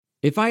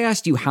If I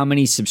asked you how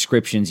many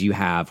subscriptions you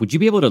have, would you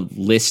be able to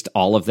list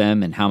all of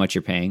them and how much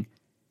you're paying?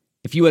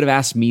 If you would have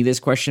asked me this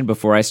question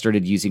before I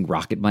started using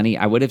Rocket Money,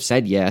 I would have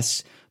said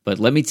yes, but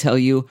let me tell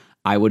you,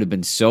 I would have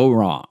been so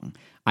wrong.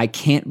 I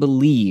can't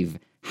believe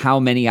how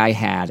many I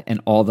had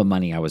and all the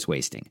money I was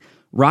wasting.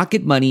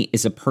 Rocket Money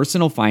is a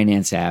personal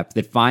finance app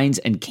that finds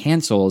and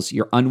cancels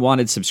your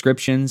unwanted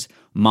subscriptions,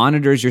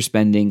 monitors your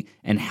spending,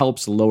 and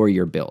helps lower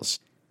your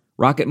bills.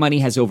 Rocket Money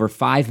has over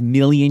 5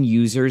 million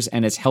users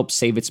and has helped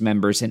save its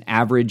members an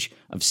average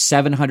of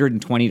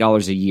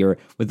 $720 a year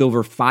with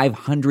over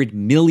 500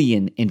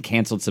 million in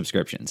canceled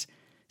subscriptions.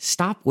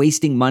 Stop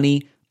wasting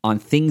money on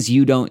things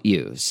you don't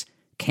use.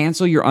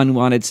 Cancel your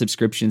unwanted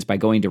subscriptions by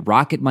going to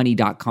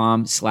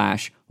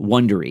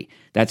rocketmoney.com/Wondery.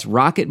 That's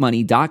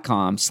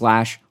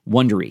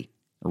rocketmoney.com/Wondery.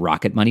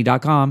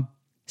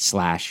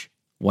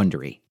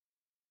 rocketmoney.com/Wondery.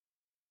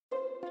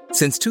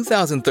 Since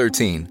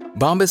 2013,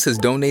 Bombas has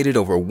donated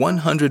over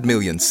 100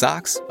 million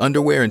socks,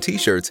 underwear, and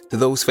T-shirts to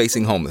those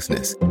facing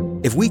homelessness.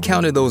 If we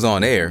counted those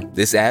on air,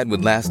 this ad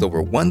would last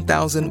over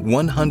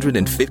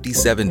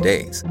 1,157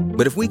 days.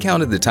 But if we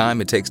counted the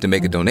time it takes to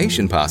make a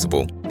donation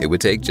possible, it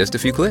would take just a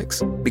few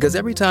clicks. Because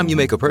every time you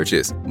make a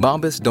purchase,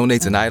 Bombas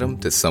donates an item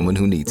to someone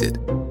who needs it.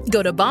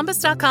 Go to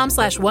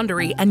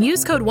bombas.com/Wondery and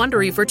use code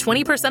Wondery for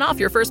 20% off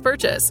your first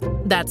purchase.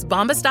 That's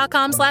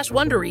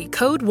bombas.com/Wondery,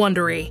 code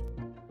Wondery.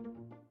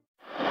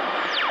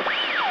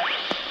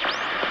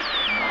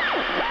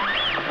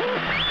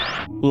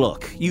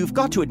 Look, you've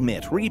got to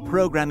admit,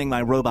 reprogramming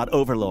my robot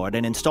overlord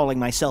and installing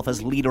myself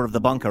as leader of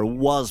the bunker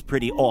was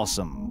pretty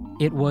awesome.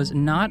 It was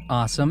not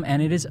awesome,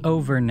 and it is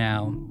over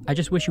now. I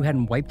just wish you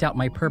hadn't wiped out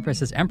my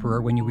purpose as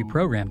Emperor when you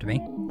reprogrammed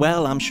me.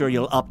 Well, I'm sure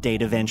you'll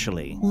update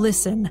eventually.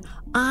 Listen,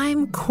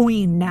 I'm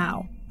queen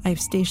now. I have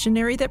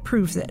stationery that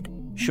proves it.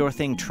 Sure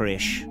thing,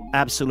 Trish.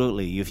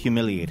 Absolutely, you've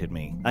humiliated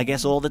me. I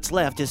guess all that's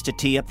left is to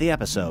tee up the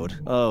episode.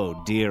 Oh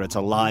dear, it's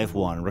a live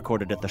one,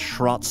 recorded at the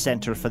Schrott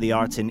Center for the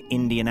Arts in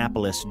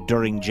Indianapolis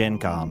during Gen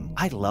Con.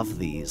 I love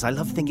these. I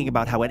love thinking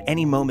about how at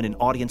any moment an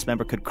audience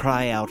member could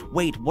cry out,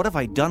 "Wait, what have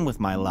I done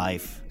with my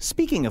life?"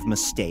 Speaking of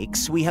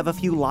mistakes, we have a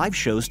few live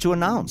shows to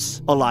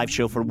announce. A live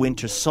show for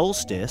Winter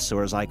Solstice,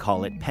 or as I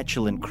call it,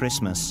 Petulant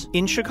Christmas,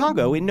 in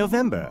Chicago in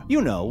November.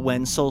 You know,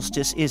 when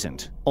solstice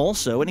isn't.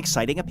 Also, an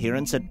exciting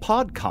appearance at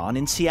PodCon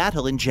in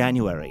Seattle in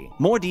January.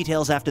 More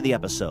details after the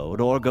episode,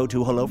 or go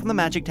to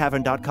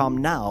hellofromthemagictavern.com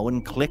now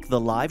and click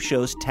the live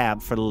shows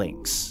tab for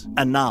links.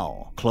 And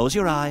now, close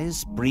your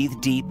eyes, breathe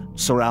deep,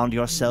 surround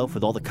yourself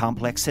with all the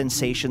complex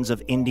sensations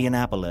of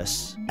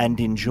Indianapolis, and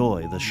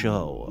enjoy the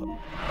show.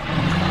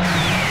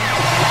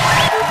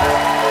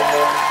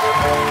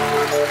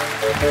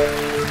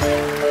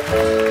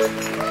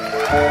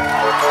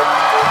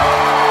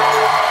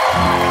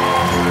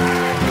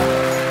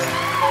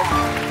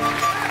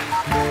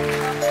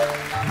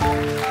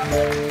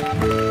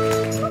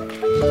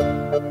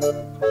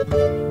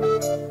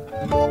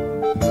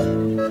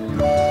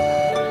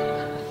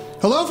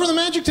 Hello from the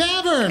Magic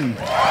Tavern.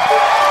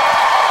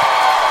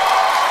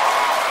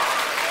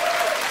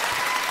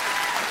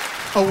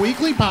 A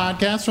weekly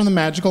podcast from the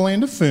magical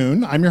land of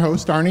Foon. I'm your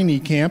host, Arnie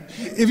Niekamp.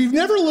 If you've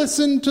never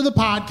listened to the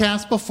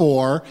podcast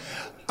before,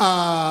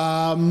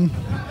 I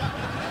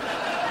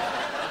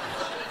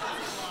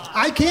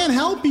can't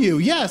help you.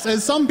 Yes,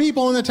 as some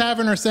people in the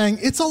tavern are saying,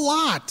 it's a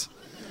lot.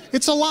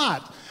 It's a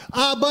lot.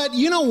 But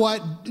you know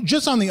what?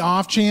 Just on the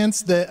off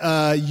chance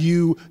that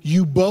you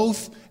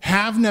both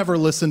have never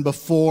listened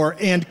before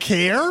and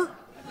care,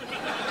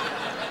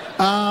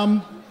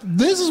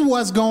 this is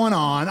what's going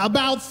on.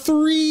 About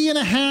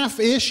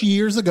 3.5-ish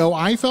years ago,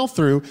 I fell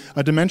through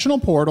a dimensional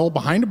portal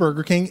behind a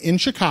Burger King in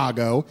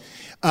Chicago,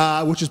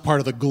 which is part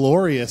of the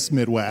glorious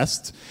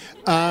Midwest,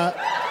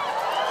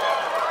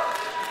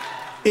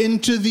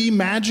 into the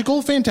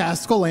magical,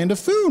 fantastical land of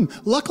Foon.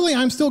 Luckily,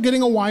 I'm still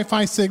getting a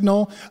Wi-Fi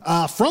signal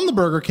from the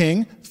Burger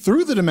King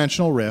through the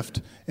Dimensional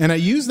Rift, and I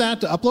use that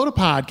to upload a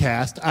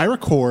podcast I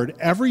record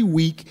every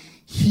week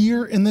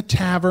here in the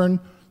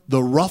tavern,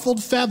 The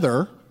Ruffled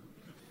Feather.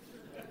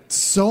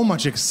 So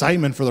much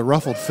excitement for The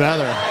Ruffled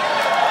Feather.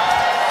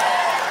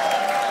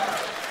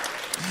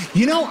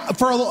 You know,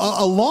 for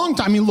a long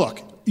time, I mean,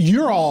 look,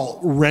 you're all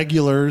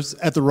regulars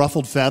at The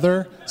Ruffled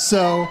Feather,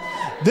 so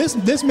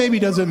this maybe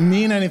doesn't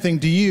mean anything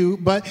to you,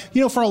 but,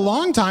 you know, for a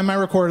long time, I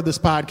recorded this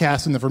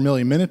podcast in the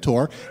Vermilion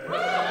Minotaur.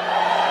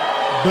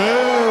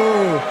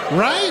 Boo!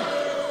 Right?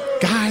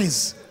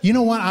 Guys, you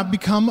know what? I've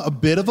become a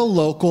bit of a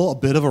local, a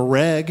bit of a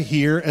reg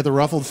here at The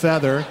Ruffled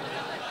Feather,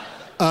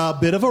 a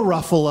bit of a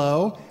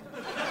Ruffalo,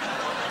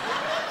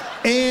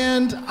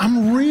 and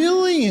I'm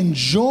really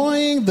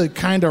enjoying the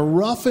kind of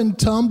rough and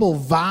tumble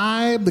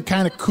vibe, the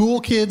kind of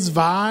cool kids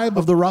vibe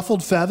of The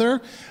Ruffled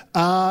Feather.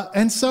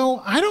 And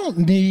so I don't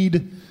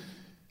need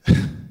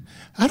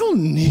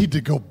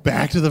to go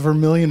back to the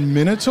Vermilion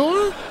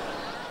Minotaur.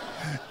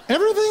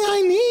 Everything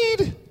I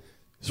need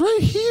is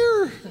right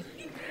here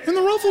in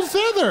The Ruffled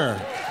Feather.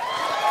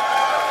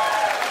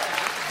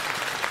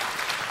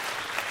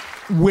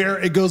 Where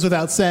it goes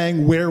without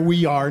saying where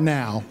we are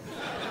now.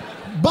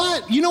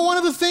 But, one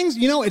of the things,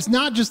 it's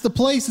not just the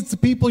place, it's the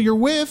people you're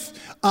with.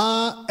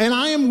 And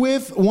I am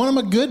with one of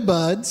my good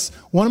buds,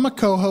 one of my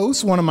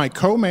co-hosts, one of my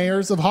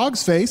co-mayors of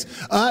Hogs Face,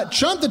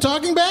 Chunt the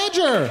Talking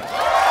Badger.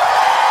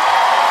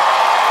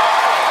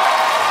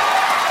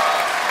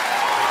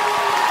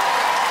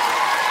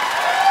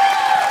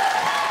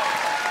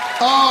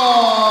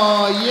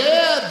 Oh,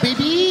 yeah,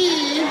 baby.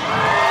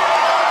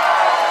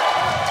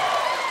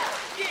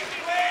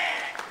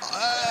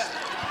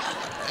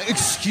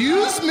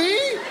 Excuse me?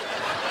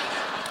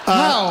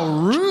 How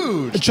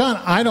rude.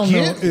 John, I don't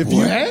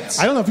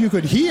know if you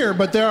could hear,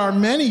 but there are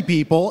many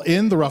people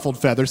in the Ruffled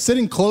Feather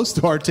sitting close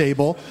to our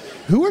table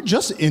who are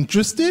just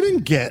interested in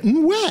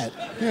getting wet.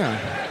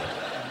 Yeah.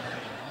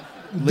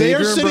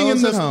 They're sitting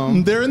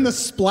in they're in the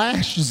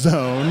splash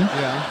zone.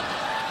 Yeah.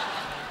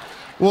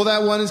 Well,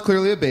 that one is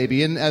clearly a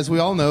baby, and as we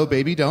all know,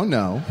 baby don't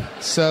know.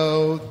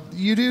 So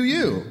you do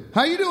you.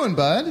 How you doing,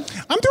 bud?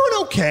 I'm doing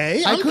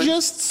okay. I'm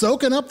just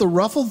soaking up the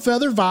Ruffled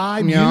Feather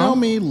vibe. Yeah. You know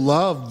me,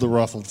 love the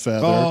Ruffled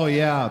Feather. Oh,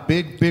 yeah.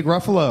 Big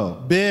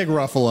Ruffalo. Big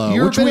Ruffalo.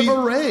 You're a bit of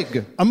a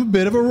reg. I'm a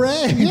bit of a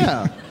reg.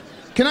 Yeah.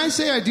 Can I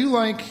say I do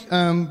like,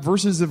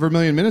 versus the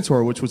Vermilion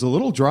Minotaur, which was a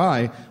little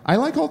dry, I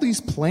like all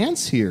these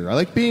plants here. I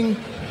like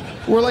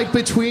we're like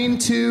between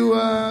two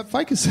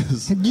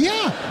ficuses.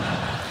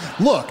 Yeah.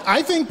 Look,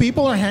 I think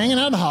people are hanging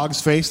out at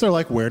Hogs Face. They're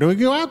like, where do we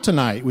go out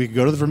tonight? We could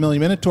go to the Vermilion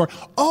Minotaur.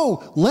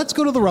 Oh, let's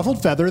go to the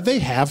Ruffled Feather. They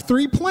have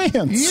 3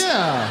 plants.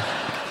 Yeah.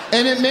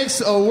 And it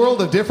makes a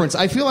world of difference.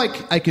 I feel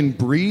like I can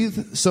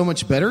breathe so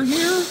much better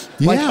here.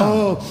 Like,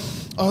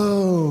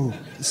 oh,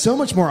 so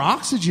much more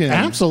oxygen.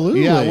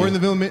 Absolutely. Yeah, we're in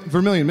the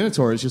Vermilion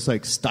Minotaur. It's just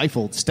like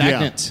stifled,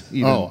 stagnant.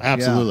 Yeah. Oh,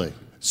 absolutely. Yeah.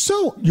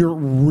 So you're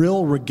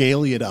real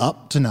regalia'd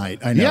up tonight,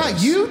 I know. Yeah,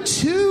 you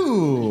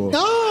too.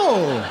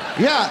 Oh.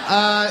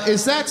 Yeah,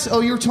 is that... Oh,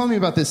 you were telling me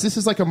about this. This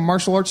is like a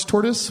martial arts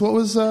tortoise? What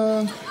was...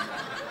 Well,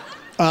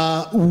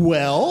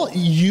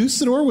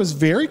 Usador was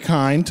very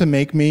kind to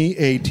make me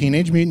a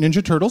Teenage Mutant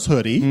Ninja Turtles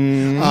hoodie,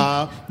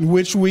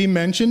 which we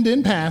mentioned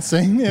in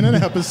passing in an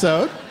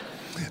episode.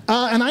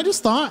 And I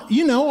just thought,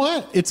 you know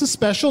what? It's a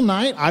special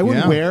night. I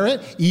would wear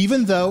it,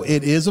 even though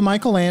it is a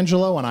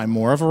Michelangelo and I'm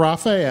more of a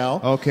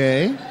Raphael.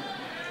 Okay.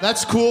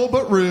 That's cool,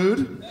 but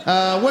rude.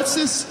 What's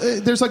this?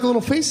 There's like a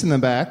little face in the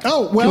back.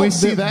 Oh, well, can we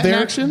see that in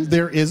action?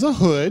 There is a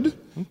hood.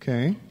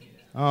 Okay.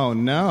 Oh,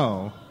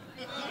 no.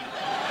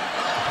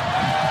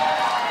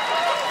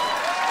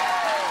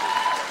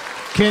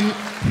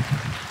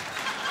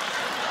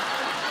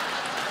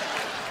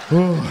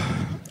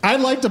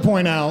 I'd like to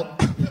point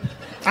out,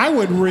 I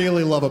would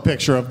really love a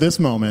picture of this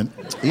moment.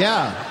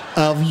 Yeah.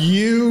 Of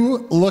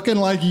you looking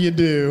like you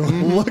do,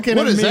 looking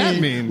what at does me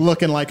that mean?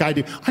 Looking like I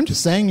do. I'm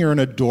just saying you're an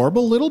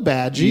adorable little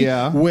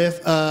badgie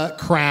with a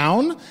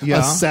crown,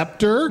 a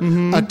scepter,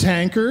 a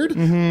tankard,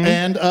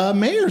 and a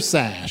mayor's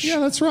sash. Yeah,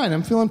 that's right.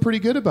 I'm feeling pretty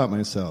good about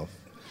myself.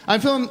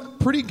 I'm feeling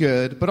pretty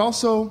good, but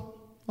also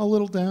a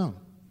little down.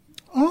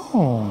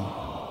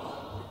 Oh,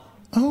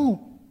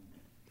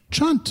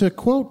 Chunt, to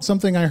quote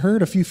something I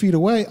heard a few feet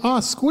away,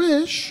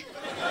 squish.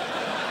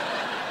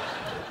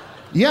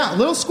 Yeah,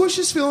 Little Squish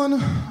is feeling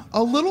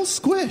a little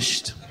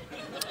squished.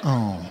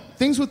 Oh.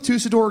 Things with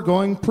Tusador are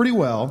going pretty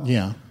well.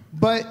 Yeah.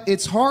 But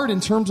it's hard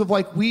in terms of,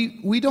 like,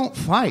 we don't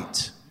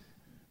fight.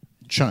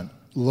 Chunt,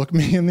 look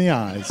me in the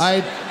eyes.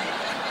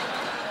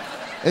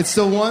 It's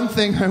the one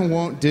thing I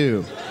won't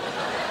do.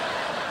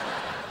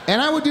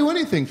 And I would do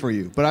anything for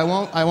you, but I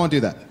won't do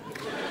that.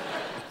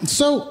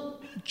 So,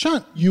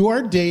 Chunt, you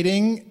are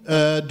dating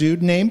a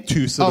dude named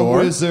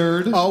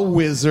Tusador. A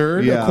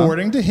wizard,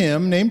 according to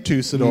him, named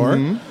Tusador.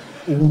 Mm-hmm.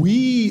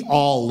 We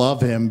all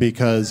love him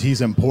because he's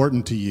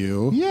important to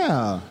you.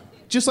 Yeah.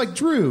 Just like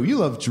Drew. You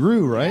love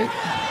Drew, right?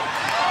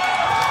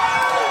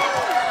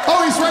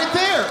 Oh, he's right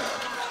there.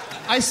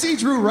 I see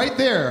Drew right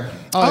there.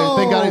 Oh,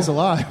 thank God he's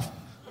alive.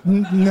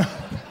 No.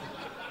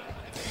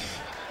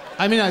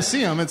 I mean, I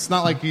see him. It's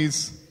not like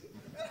he's...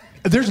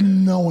 There's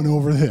no one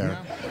over there.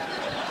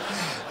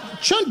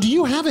 Chunt, do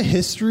you have a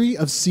history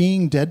of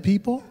seeing dead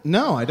people?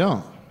 No, I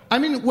don't. I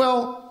mean,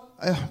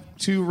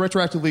 to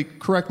retroactively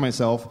correct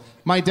myself,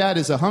 my dad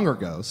is a hunger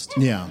ghost.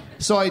 Yeah.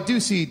 So I do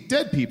see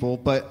dead people,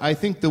 but I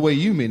think the way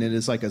you mean it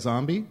is like a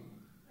zombie.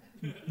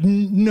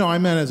 No, I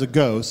meant as a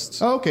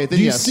ghost. Oh, okay, then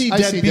you yes. see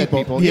I see dead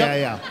people. Yeah,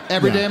 yep.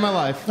 Every day of my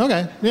life.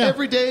 Okay, yeah.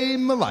 Every day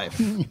in my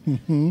life.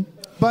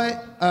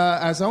 But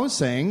as I was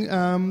saying,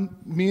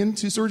 me and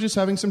Tusador are just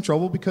having some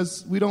trouble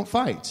because we don't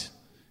fight.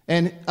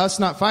 And us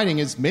not fighting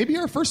is maybe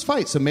our first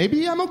fight, so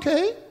maybe I'm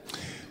okay.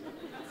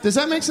 Does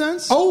that make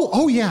sense?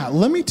 Oh yeah.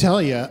 Let me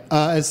tell you,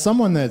 as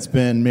someone that's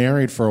been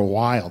married for a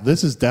while,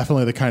 this is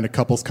definitely the kind of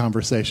couples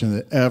conversation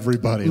that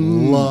everybody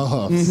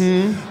loves.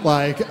 Mm-hmm.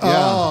 Like,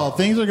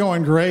 things are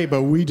going great,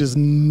 but we just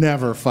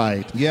never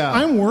fight. Yeah.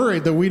 I'm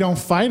worried that we don't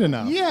fight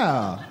enough.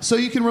 Yeah. So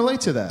you can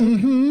relate to that.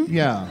 Mm-hmm.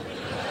 Yeah.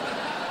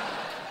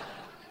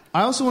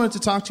 I also wanted to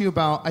talk to you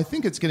about, I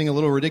think it's getting a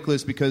little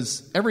ridiculous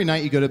because every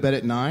night you go to bed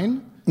at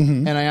 9,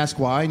 and I ask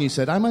why, and you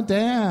said, I'm a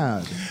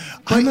dad.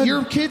 But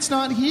your kid's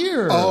not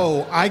here.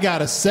 Oh, I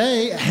gotta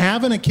say,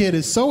 having a kid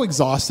is so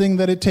exhausting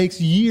that it takes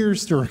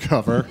years to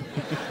recover.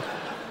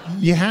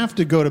 You have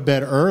to go to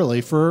bed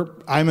early for,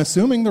 I'm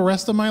assuming, the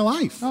rest of my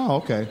life. Oh,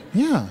 okay.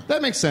 Yeah.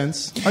 That makes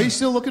sense. Are you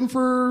still looking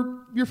for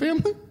your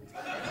family?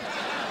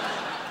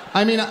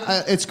 I mean,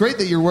 it's great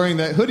that you're wearing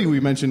that hoodie we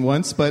mentioned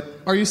once, but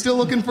are you still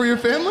looking for your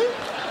family?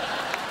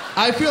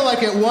 I feel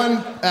like at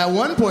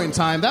one point in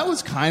time, that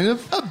was kind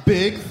of a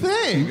big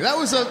thing. That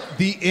was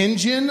the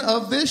engine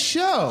of this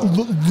show.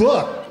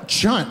 Look,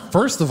 Chunt,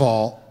 first of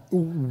all,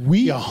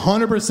 we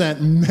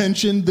 100%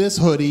 mentioned this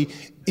hoodie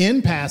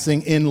in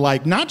passing in,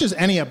 like, not just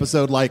any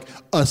episode, like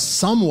a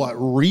somewhat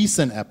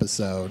recent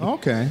episode.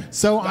 Okay.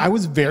 So I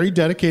was very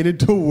dedicated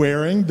to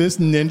wearing this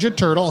Ninja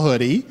Turtle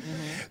hoodie.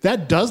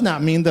 That does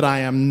not mean that I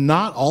am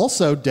not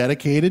also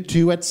dedicated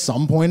to, at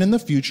some point in the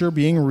future,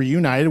 being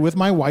reunited with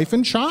my wife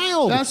and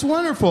child. That's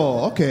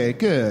wonderful. Okay,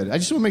 good. I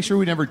just want to make sure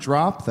we never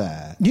drop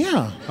that.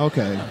 Yeah.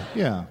 Okay,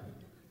 yeah.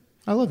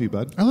 I love you,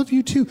 bud. I love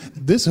you, too.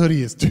 This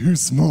hoodie is too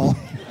small.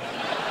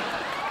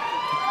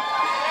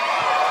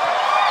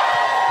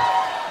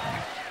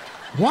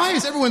 Why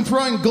is everyone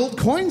throwing gold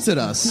coins at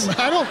us?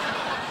 I don't...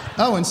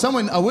 Oh,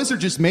 and a wizard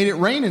just made it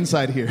rain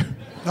inside here.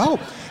 Oh...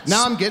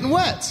 Now I'm getting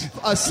wet.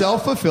 A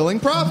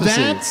self-fulfilling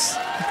prophecy.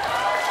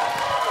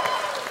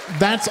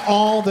 That's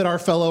all that our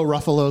fellow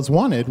Ruffalos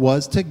wanted,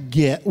 was to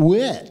get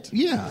wet.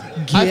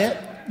 Yeah.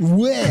 Get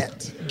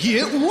wet.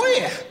 Get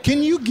wet.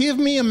 Can you give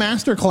me a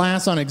master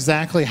class on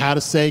exactly how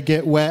to say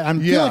get wet? I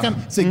feel like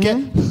I'm saying get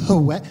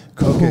wet.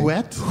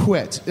 Wet.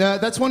 Wet.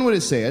 That's one way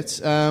to say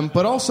it.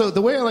 But also,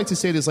 the way I like to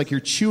say it is like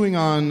you're chewing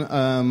on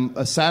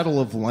a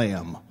saddle of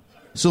lamb.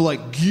 So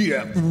like,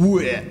 get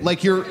wet.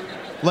 Like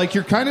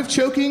you're kind of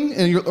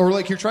choking, or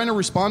like you're trying to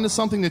respond to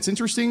something that's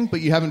interesting,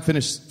 but you haven't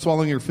finished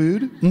swallowing your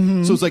food.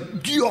 Mm-hmm. So it's like,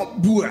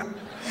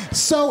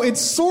 so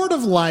it's sort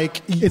of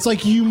like, it's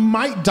like you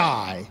might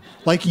die.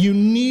 Like you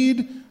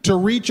need to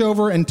reach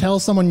over and tell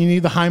someone you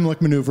need the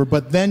Heimlich maneuver,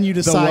 but then you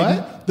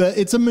decide that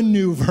it's a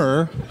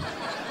maneuver.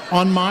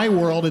 On my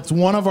world, it's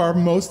one of our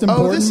most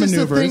important maneuvers.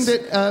 Oh, this is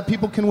the thing that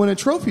people can win a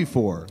trophy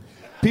for.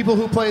 People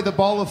who play the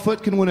ball of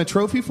foot can win a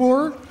trophy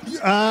for?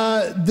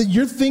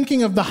 You're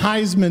thinking of the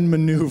Heisman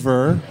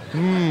maneuver.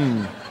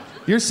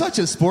 You're such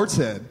a sports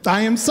head.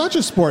 I am such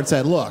a sports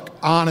head. Look,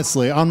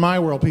 honestly, on my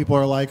world, people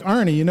are like,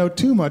 Arnie, you know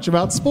too much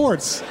about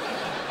sports.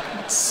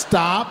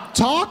 Stop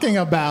talking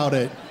about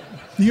it.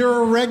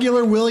 You're a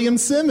regular William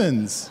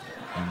Simmons.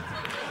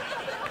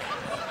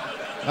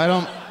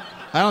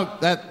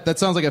 That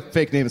sounds like a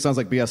fake name. It sounds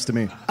like BS to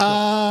me.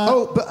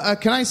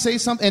 But can I say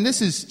something? And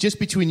this is just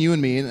between you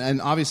and me,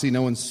 and obviously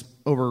no one's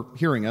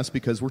overhearing us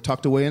because we're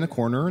tucked away in a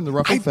corner in the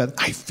Ruffled Feather.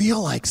 I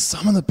feel like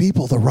some of the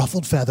people, the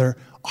Ruffled Feather,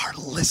 are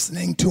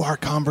listening to our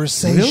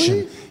conversation.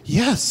 Really?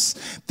 Yes.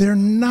 They're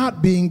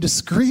not being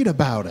discreet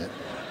about it.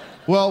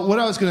 Well, what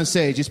I was going to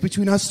say, just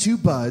between us two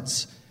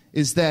buds,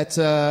 is that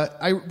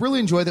I really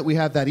enjoy that we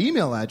have that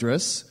email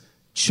address,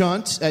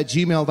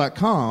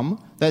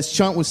 chunt@gmail.com. That's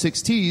Chunt with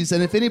 6 T's.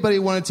 And if anybody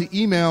wanted to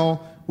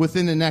email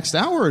within the next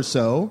hour or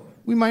so,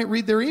 we might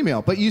read their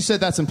email. But you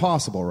said that's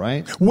impossible,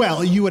 right?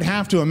 Well, you would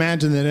have to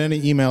imagine that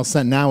any email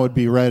sent now would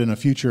be read in a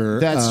future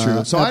That's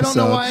true. So episode. I don't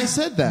know why I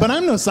said that. But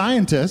I'm no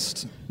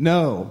scientist.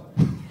 No.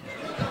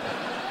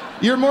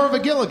 You're more of a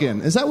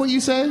Gilligan. Is that what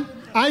you say?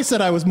 I said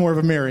I was more of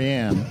a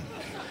Marianne.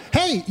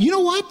 Hey, you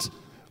know what?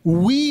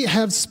 We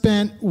have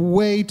spent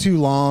way too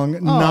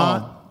long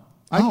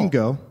I can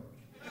go.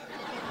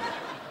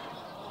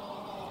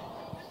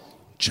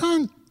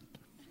 John,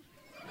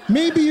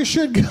 maybe you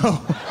should go.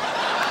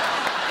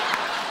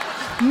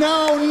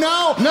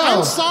 No.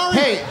 I'm sorry.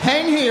 Hey,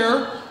 hang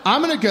here.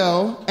 I'm going to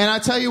go, and I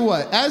tell you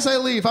what, as I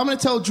leave, I'm going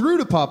to tell Drew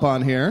to pop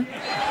on here.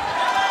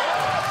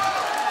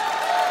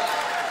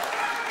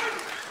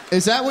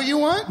 Is that what you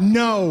want?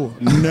 No,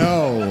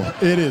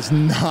 it is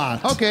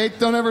not. Okay,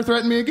 don't ever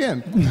threaten me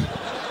again.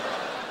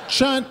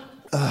 Chunt,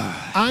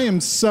 I am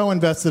so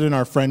invested in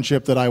our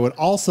friendship that I would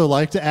also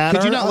like to add...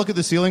 Could you not look at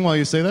the ceiling while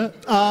you say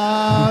that?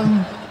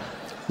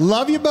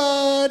 Love you,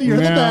 bud. You're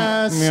the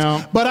best.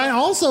 Yeah. But I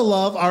also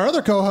love our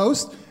other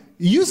co-host,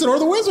 Usador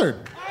the Wizard.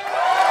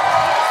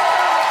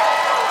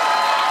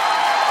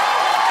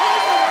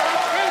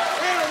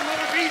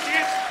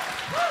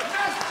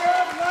 Master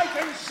of light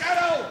and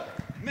shadow,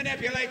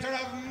 manipulator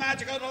of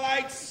magical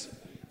delights,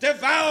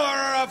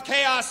 devourer of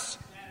chaos,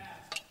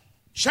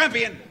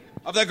 champion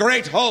of the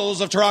great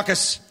halls of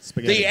Tarakas.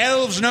 The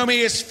elves know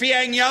me as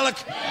Fiang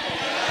Yalak.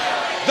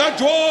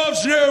 The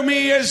dwarves know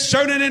me as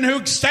Sonin and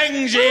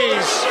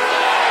Hoogstangis.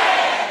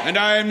 And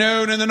I am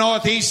known in the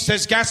northeast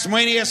as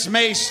Gasmanius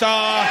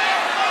Maystar.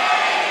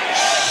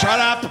 Shut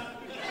up.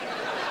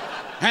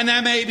 And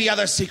there may be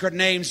other secret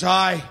names,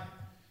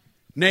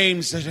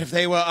 names that if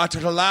they were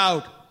uttered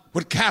aloud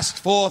would cast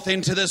forth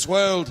into this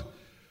world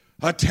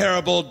a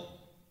terrible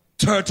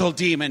turtle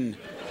demon.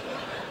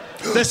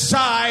 The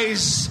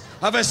size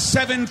of a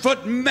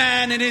 7-foot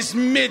man in his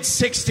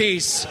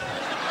mid-60s.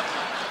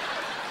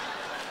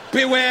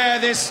 Beware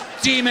this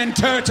demon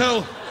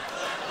turtle.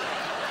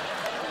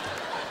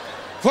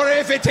 For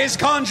if it is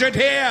conjured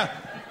here,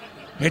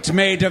 it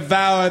may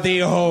devour thee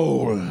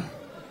whole.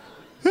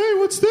 Hey,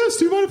 what's this?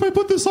 Do you mind if I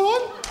put this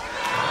on?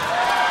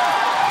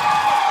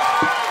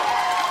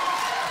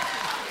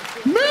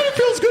 Man, it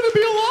feels good to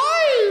be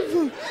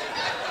alive!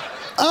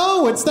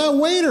 Oh, it's that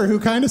waiter who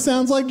kind of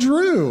sounds like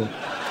Drew.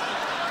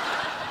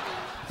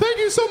 Thank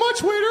you so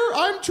much, waiter.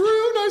 I'm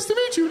Drew. Nice to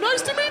meet you.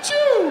 Nice to meet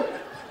you.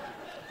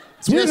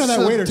 It's weird how that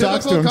waiter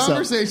talks to himself.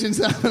 Conversations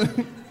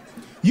happening.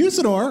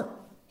 Usador,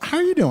 how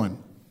are you doing?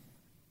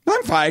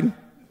 I'm fine.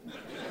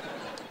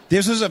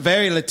 This was a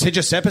very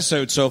litigious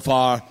episode so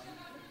far.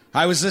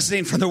 I was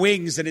listening from the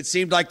wings, and it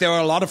seemed like there were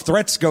a lot of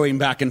threats going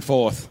back and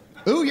forth.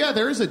 Oh, yeah,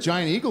 there is a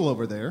giant eagle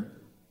over there.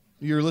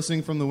 You're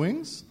listening from the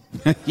wings?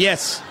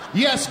 Yes.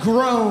 Yes,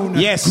 groan.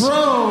 Yes.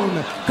 Groan.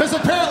 Because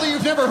apparently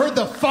you've never heard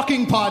the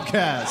fucking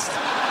podcast.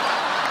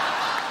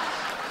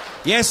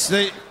 Yes,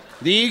 the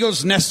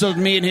eagles nestled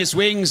me in his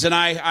wings, and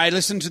I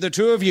listened to the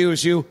two of you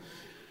as you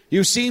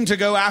seem to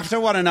go after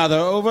one another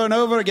over and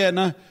over again,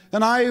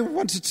 and I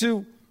want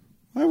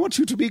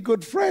you to be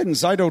good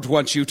friends. I don't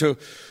want you to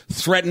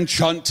threaten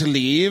Chunt to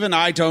leave, and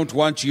I don't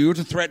want you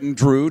to threaten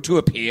Drew to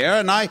appear,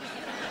 and I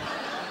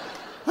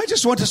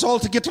just want us all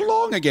to get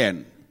along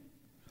again.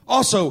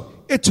 Also,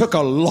 it took a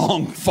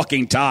long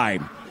fucking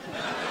time.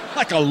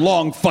 Like a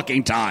long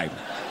fucking time.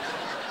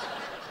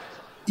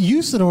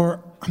 Usador,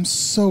 I'm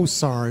so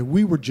sorry.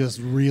 We were just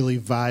really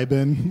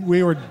vibing.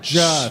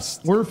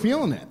 We're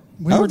feeling it.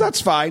 That's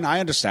fine. I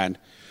understand.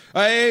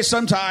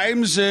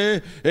 Sometimes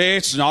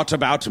it's not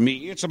about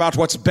me. It's about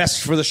what's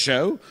best for the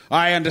show.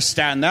 I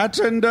understand that,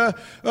 and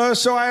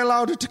so I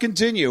allowed it to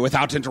continue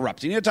without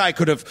interrupting it. I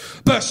could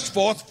have burst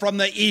forth from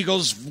the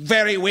eagle's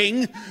very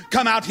wing,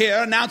 come out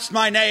here, announced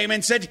my name,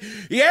 and said,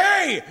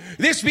 "Yea,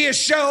 this be a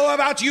show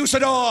about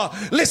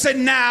Usador.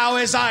 Listen now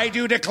as I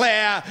do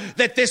declare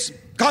that this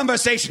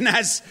conversation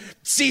has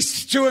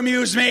ceased to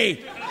amuse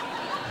me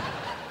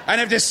and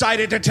have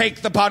decided to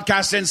take the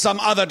podcast in some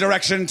other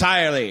direction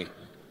entirely."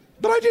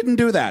 But I didn't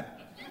do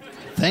that.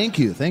 Thank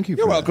you.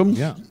 You're welcome.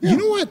 Yeah. You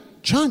know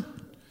what, John?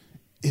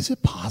 Is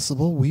it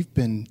possible we've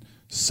been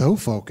so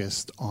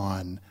focused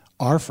on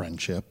our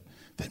friendship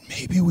that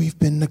maybe we've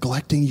been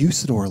neglecting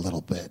Usador a little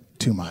bit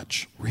too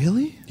much?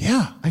 Really?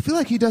 Yeah. I feel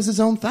like he does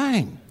his own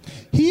thing.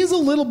 He is a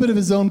little bit of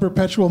his own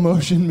perpetual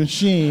motion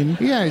machine.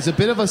 Yeah, he's a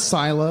bit of a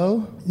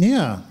silo.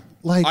 Yeah.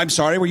 Like, I'm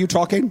sorry, were you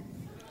talking?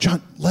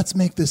 John, let's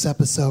make this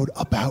episode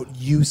about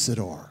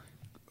Usador.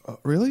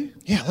 Really?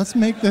 Yeah, let's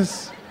make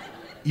this...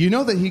 You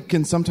know that he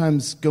can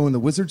sometimes go in the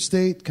wizard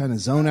state, kind of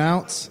zone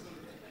out?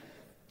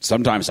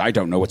 Sometimes I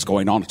don't know what's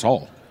going on at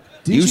all.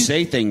 You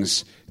say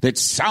things that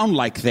sound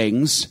like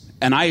things,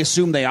 and I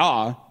assume they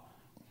are,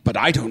 but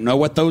I don't know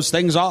what those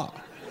things are.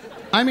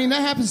 I mean,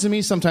 that happens to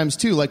me sometimes,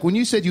 too. Like, when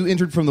you said you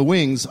entered from the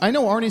wings, I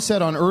know Arnie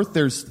said on Earth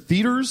there's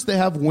theaters that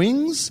have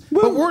wings,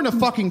 but we're in a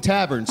fucking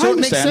tavern, so it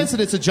makes sense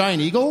that it's a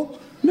giant eagle.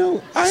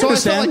 No, I So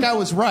understand. I felt like I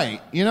was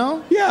right, you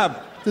know? Yeah.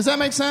 Does that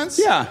make sense?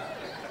 Yeah.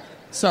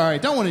 Sorry,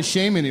 don't want to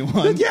shame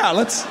anyone. Yeah,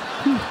 let's...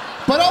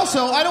 But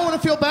also, I don't want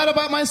to feel bad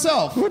about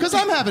myself, because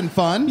I'm having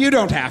fun. You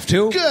don't have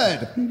to.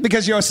 Good.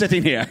 Because you're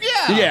sitting here.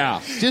 Yeah.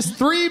 Yeah. Just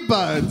 3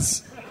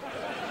 buds.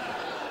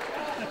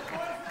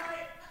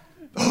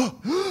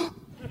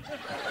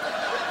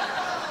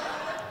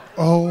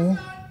 Oh,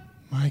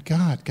 my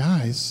God,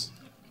 guys.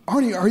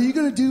 Arnie, are you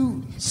going to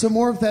do some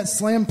more of that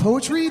slam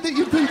poetry that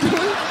you've been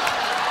doing?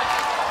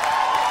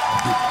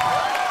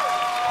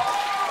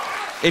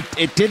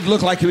 It did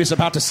look like he was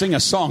about to sing a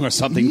song or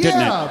something,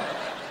 didn't it?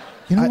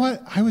 You know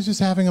what? I was just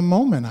having a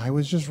moment. I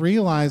was just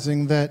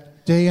realizing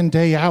that day in,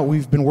 day out,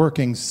 we've been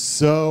working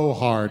so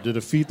hard to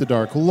defeat the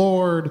Dark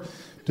Lord,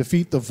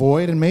 defeat the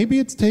Void, and maybe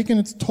it's taken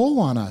its toll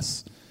on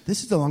us.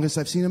 This is the longest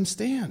I've seen him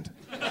stand.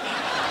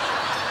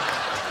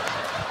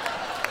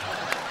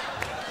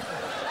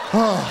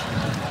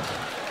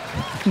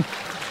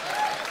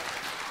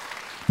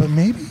 But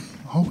maybe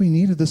all we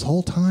needed this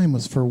whole time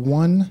was for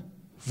one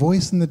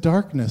voice in the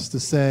darkness to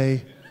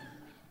say,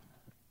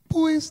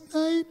 "Boys'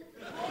 night."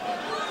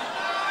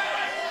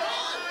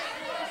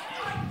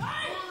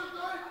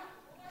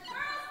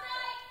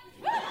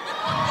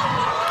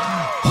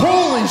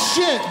 Holy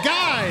shit,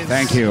 guys!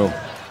 Thank you.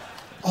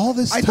 All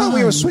this I time. thought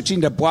we were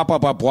switching to blah, blah,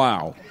 blah,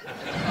 blah.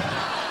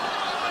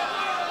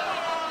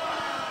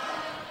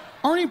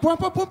 Arnie, blah,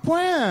 blah, blah,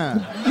 blah.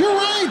 You're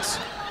right.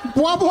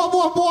 Blah, blah,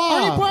 blah, blah.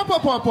 Arnie, blah, blah,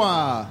 blah,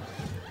 blah.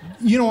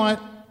 You know what?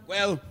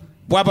 Well,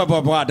 blah, blah,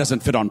 blah, blah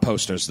doesn't fit on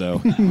posters,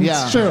 though.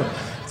 Yeah. It's true.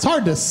 It's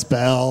hard to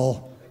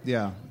spell.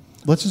 Yeah.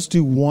 Let's just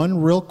do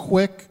one real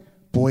quick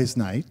boys'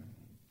 night.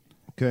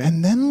 Okay.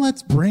 And then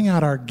let's bring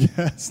out our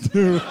guest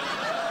who...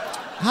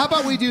 How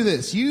about we do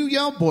this? You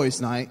yell boys'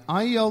 night,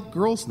 I yell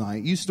girls'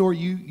 night, you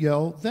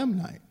yell them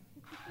night.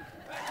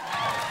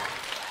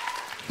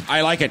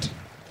 I like it.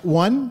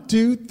 1,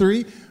 2,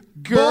 3.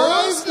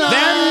 Girls' night!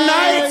 Them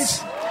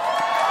nights!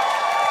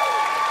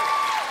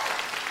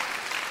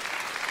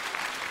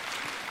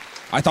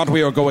 I thought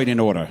we were going in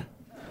order.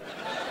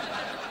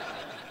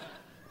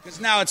 Because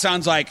now it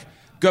sounds like,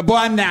 good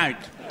boy night.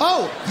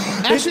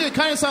 Oh, actually, it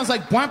kind of sounds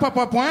like bwah, bwah,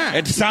 bwah, bwah.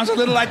 It sounds a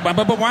little like bwah,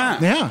 bwah, bwah,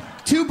 bwah. Yeah.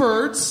 2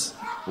 birds,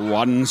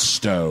 One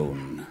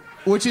stone.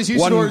 which is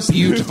One Usador's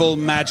beautiful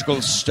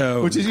magical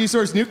stone. which is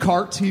Usador's new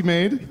cart he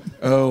made.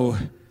 Oh,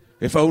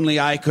 if only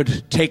I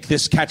could take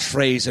this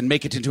catchphrase and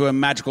make it into a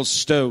magical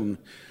stone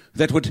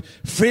that would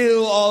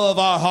fill all of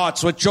our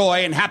hearts with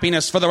joy and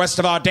happiness for the rest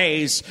of our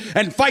days,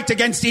 and fight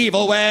against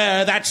evil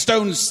where that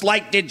stone's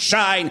light did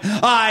shine.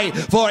 Aye,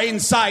 for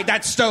inside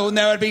that stone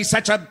there would be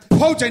such a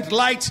potent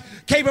light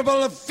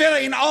capable of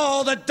filling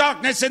all the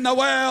darkness in the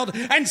world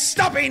and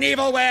stopping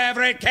evil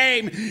wherever it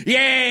came.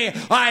 Yea,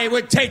 I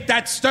would take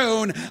that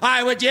stone,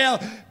 I would yell,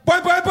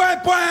 "Bwah, bwah,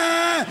 bwah,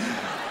 bwah,"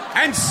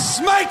 and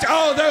smite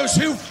all those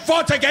who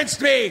fought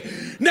against me.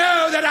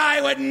 Know that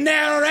I would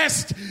ne'er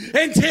rest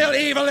until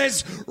evil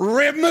is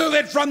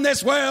removed from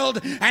this world,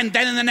 and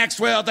then in the next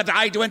world that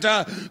I do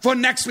enter, for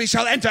next we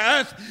shall enter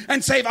earth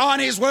and save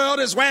Arnie's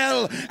world as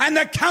well, and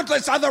the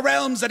countless other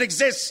realms that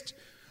exist.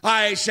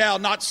 I shall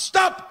not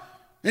stop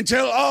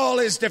until all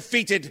is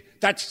defeated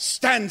that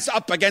stands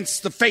up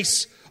against the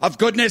face of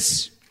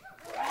goodness.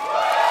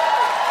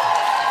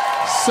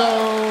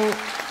 So,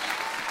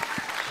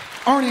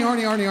 Arnie.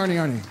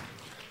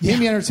 Meet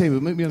me under the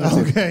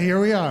table. Okay, here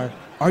we are.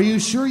 Are you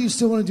sure you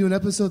still want to do an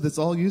episode that's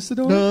all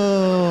Usador?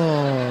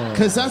 No.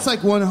 Because that's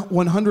like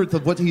 1/100th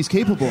of what he's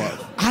capable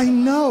of. I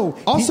know.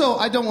 Also,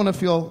 I don't want to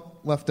feel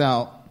left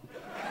out.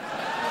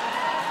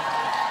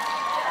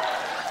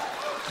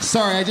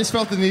 Sorry, I just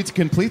felt the need to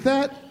complete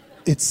that.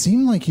 It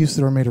seemed like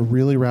Usador made a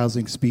really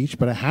rousing speech,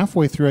 but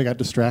halfway through I got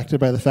distracted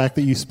by the fact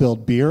that you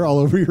spilled beer all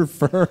over your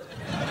fur.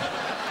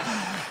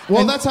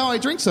 Well, that's how I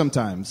drink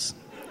sometimes.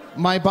 A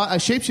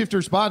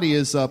shapeshifter's body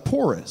is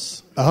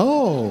porous.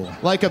 Oh.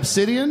 Like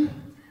obsidian?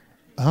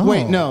 Oh.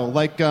 Wait, no,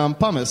 like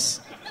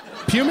pumice.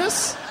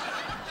 Pumice?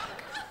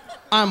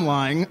 I'm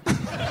lying.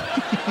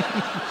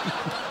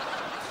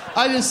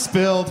 I just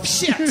spilled.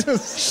 Shit!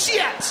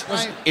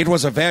 It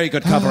was a very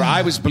good cover.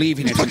 I was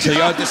believing it until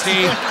you heard the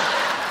scene.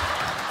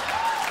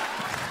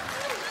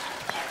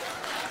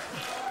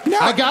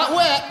 I got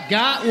wet.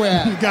 Got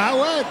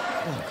wet.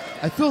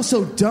 I feel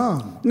so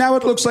dumb. Now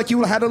it looks like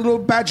you had a little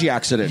Badgie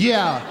accident.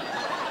 Yeah.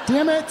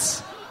 Damn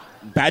it.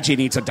 Badgie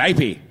needs a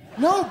diaper.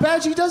 No,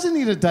 Badgie doesn't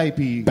need a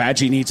diaper.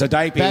 Badgie needs a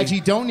diaper.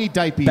 Badgie don't need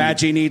diaper.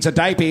 Badgie needs a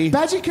diaper.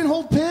 Badgie can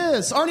hold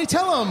piss. Arnie,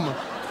 tell him.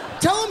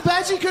 Tell him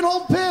Badgie can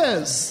hold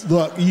piss.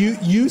 Look,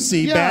 you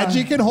see, Yeah.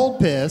 Badgie can hold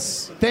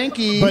piss. Thank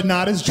you. But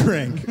not his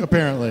drink,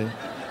 apparently.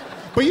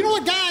 But you know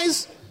what,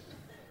 guys?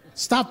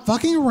 Stop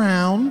fucking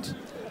around.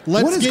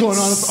 Let's What is get going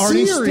on with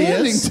Arnie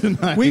serious. standing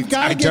tonight? We've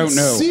got to I get don't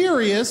know.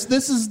 serious.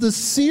 This is the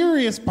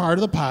serious part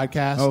of the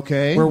podcast.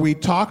 Okay. Where we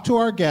talk to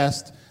our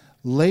guest.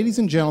 Ladies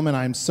and gentlemen,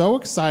 I'm so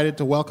excited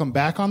to welcome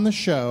back on the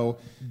show,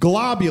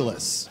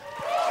 Globulus.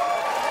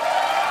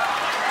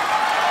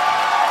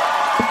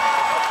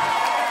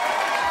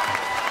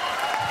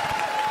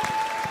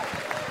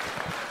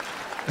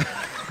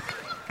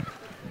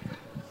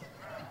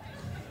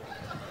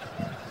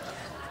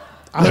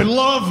 They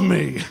love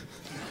me.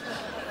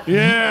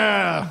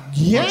 Yeah.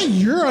 Yeah,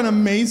 you're an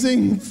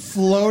amazing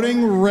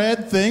floating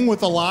red thing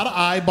with a lot of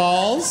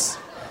eyeballs,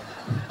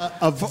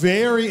 a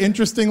very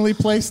interestingly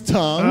placed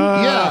tongue.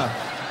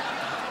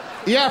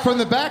 Yeah, from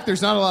the back,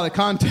 there's not a lot of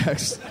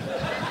context.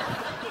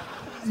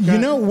 You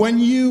know, when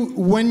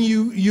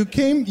you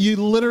came, you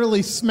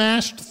literally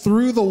smashed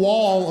through the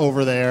wall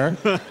over there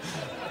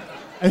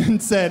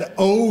and said,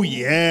 "Oh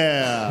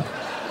yeah."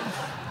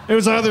 It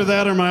was either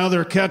that or my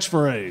other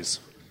catchphrase.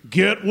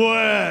 Get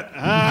wet.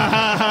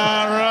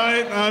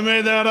 Right? I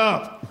made that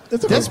up.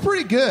 That's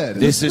pretty good.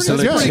 This is a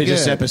That's pretty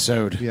litigious good.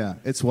 episode. Yeah.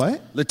 It's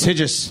what?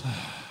 Litigious.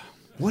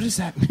 What does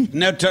that mean?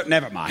 No,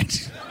 never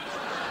mind.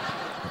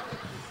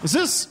 Is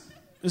this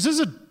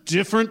a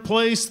different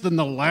place than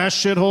the last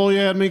shithole you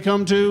had me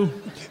come to?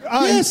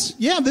 Yes.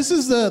 Yeah, this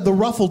is the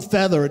Ruffled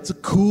Feather. It's a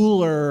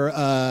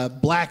cooler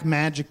black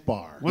magic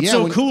bar. What's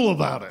so cool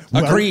about it?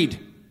 Agreed.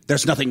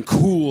 There's nothing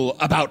cool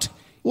about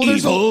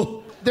evil.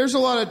 There's a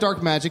lot of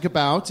dark magic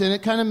about, and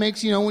it kind of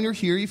makes, when you're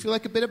here, you feel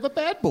like a bit of a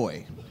bad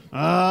boy.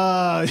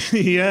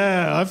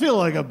 Yeah, I feel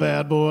like a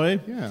bad boy.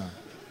 Yeah.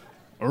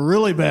 A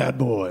really bad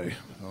boy.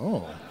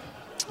 Oh.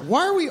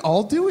 Why are we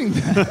all doing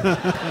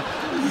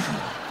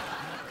that?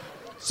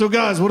 So,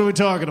 guys, what are we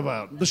talking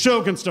about? The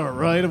show can start,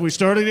 right? Have we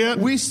started yet?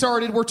 We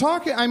started. We're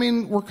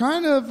talking. We're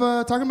kind of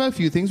talking about a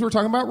few things. We're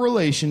talking about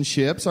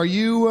relationships. Are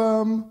you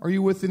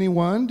with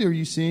anyone? Are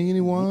you seeing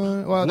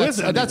anyone? Well,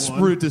 that's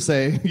rude to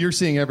say. You're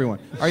seeing everyone.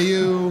 Are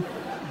you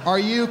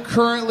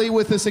currently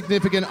with a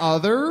significant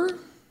other?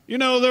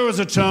 There was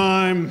a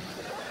time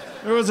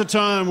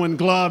when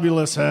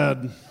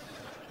Globulus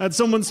had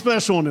someone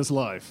special in his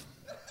life.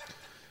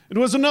 It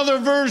was another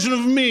version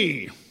of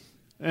me.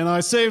 And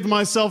I saved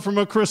myself from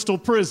a crystal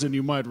prison,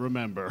 you might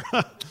remember.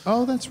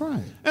 Oh, that's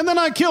right. And then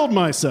I killed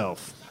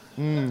myself.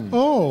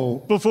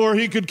 Oh. Before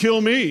he could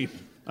kill me.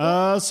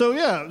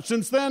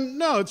 Since then,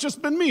 no, it's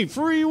just been me,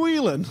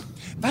 freewheeling.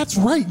 That's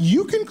right.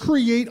 You can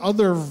create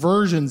other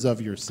versions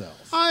of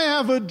yourself. I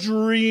have a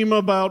dream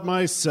about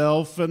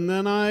myself, and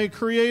then I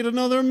create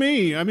another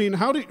me. I mean,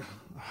 how do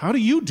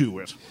you do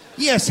it?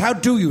 Yes, how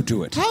do you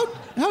do it?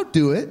 How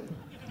do it?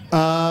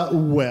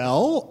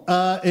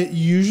 It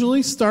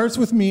usually starts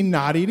with me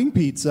not eating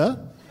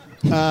pizza.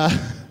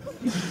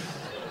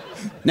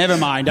 Never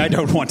mind, I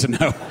don't want to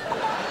know.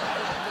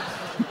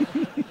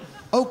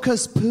 Oh,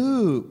 'cause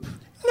poop.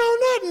 No,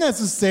 not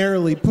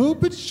necessarily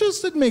poop. It's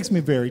just it makes me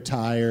very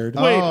tired.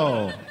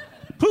 Wait,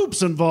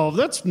 poop's involved.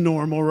 That's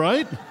normal,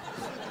 right?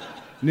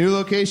 New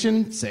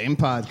location, same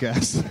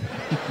podcast.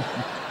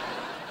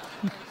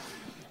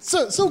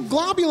 So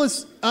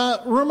Globulus,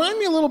 remind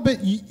me a little bit.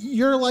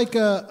 You're like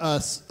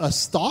a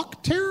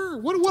stalk terror?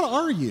 What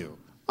are you?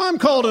 I'm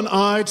called an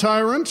eye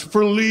tyrant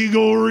for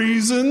legal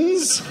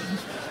reasons.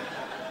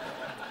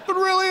 But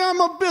really, I'm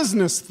a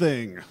business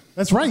thing.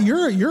 That's right.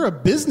 You're a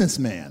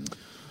businessman.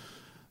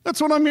 That's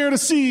what I'm here to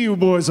see you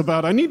boys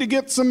about. I need to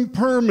get some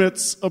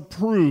permits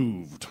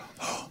approved.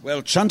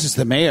 Well, Chunt is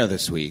the mayor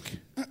this week.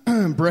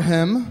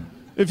 Brahim.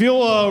 If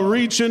you'll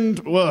reach in...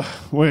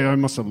 wait, I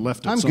must have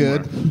left it I'm somewhere.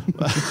 good.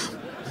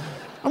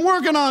 I'm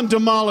working on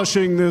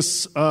demolishing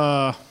this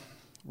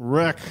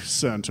rec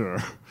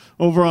center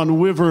over on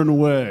Wyvern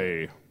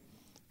Way.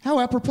 How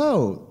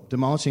apropos,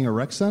 demolishing a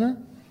rec center?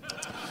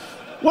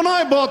 When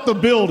I bought the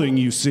building,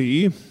 you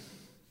see,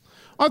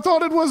 I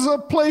thought it was a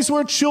place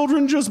where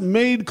children just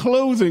made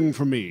clothing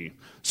for me,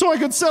 so I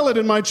could sell it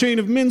in my chain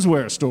of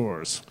menswear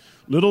stores.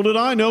 Little did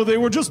I know they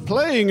were just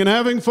playing and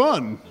having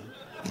fun.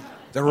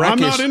 I'm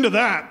not into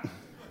that.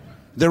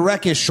 The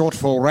rec is short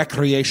for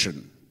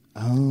recreation.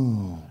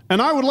 Oh.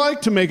 And I would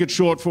like to make it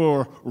short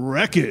for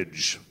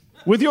wreckage,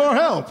 with your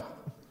help.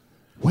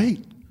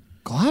 Wait,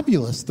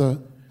 Globulus, the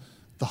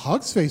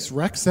Hogs Face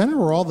Rec Center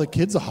where all the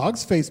kids of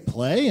Hogs Face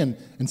play and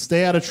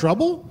stay out of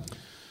trouble?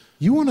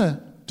 You want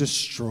to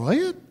destroy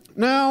it?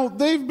 Now,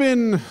 they've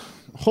been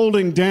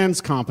holding dance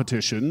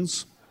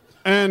competitions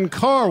and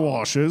car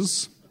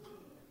washes.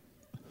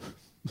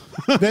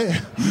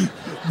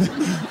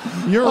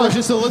 You're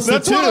just a list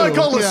That's of two. what I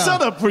call a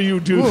setup for you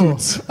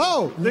dudes. Ooh.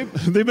 Oh.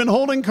 They've been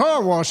holding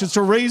car washes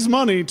to raise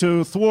money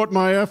to thwart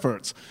my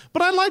efforts.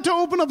 But I'd like to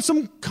open up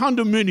some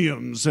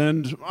condominiums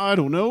and, I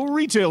don't know,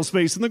 retail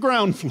space in the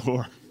ground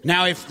floor.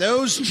 Now, if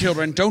those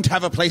children don't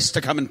have a place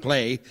to come and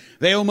play,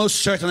 they'll most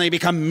certainly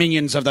become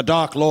minions of the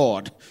Dark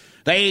Lord.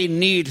 They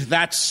need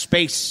that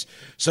space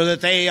so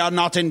that they are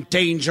not in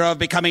danger of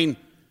becoming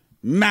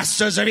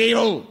masters of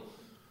evil.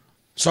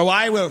 So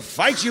I will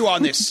fight you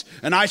on this,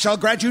 and I shall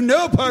grant you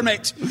no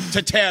permit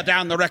to tear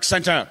down the rec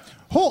center.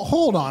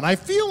 Hold on. I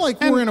feel like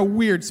we're in a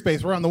weird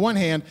space where on the one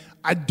hand,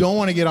 I don't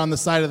want to get on the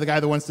side of the guy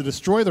that wants to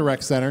destroy the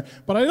rec center,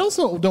 but I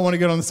also don't want to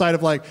get on the side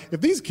of like,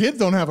 if these kids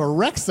don't have a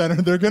rec center,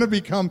 they're going to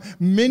become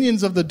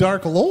minions of the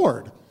Dark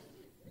Lord.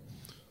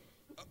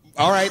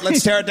 All right,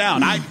 let's tear it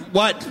down.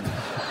 What?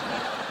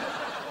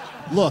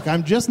 Look,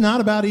 I'm just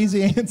not about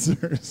easy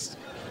answers.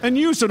 And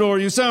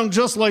Usador, you sound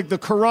just like the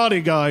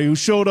karate guy who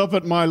showed up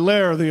at my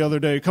lair the other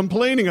day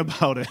complaining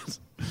about it.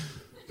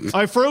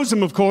 I froze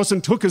him, of course,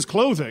 and took his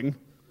clothing,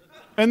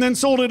 and then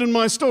sold it in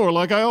my store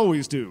like I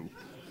always do.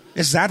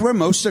 Is that where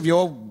most of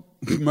your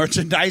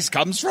merchandise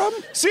comes from?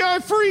 See, I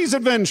freeze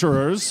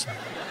adventurers.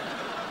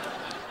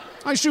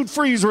 I shoot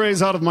freeze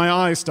rays out of my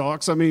eye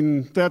stalks. I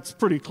mean, that's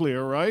pretty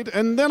clear, right?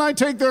 And then I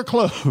take their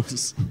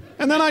clothes.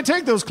 And then I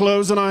take those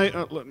clothes and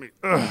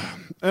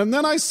and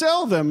then I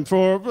sell them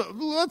for,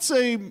 let's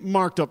say,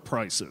 marked up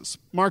prices.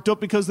 Marked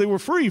up because they were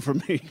free for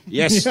me.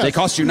 Yes, they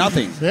cost you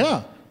nothing.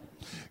 Yeah.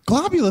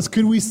 Globulus,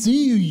 could we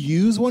see you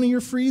use one of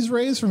your freeze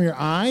rays from your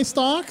eye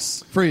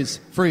stalks? Freeze.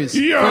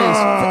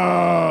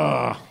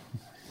 Yeah!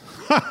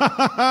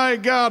 I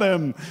got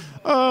him.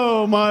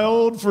 Oh, my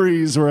old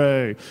freeze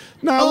ray.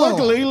 Now,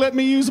 luckily, let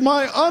me use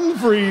my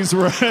unfreeze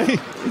ray.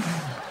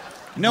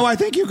 No, I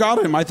think you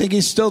got him. I think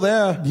he's still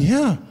there.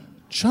 Yeah.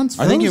 Chunt's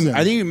frozen.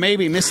 I think you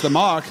maybe missed the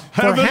mark.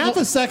 For half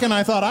a second,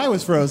 I thought I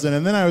was frozen,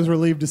 and then I was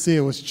relieved to see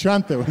it was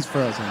Chunt that was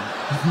frozen.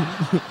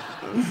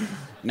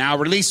 Now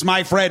release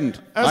my friend.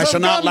 I shall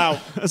not allow.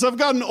 As I've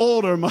gotten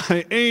older,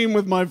 my aim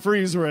with my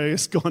freeze ray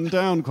has gone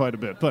down quite a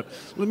bit. But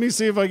let me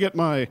see if I get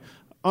my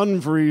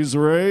unfreeze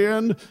ray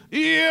and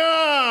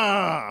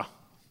yeah.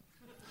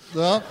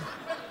 Nope.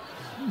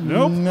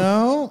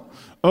 No.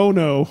 Oh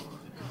no.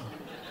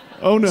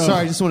 Oh no.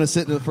 Sorry, I just want to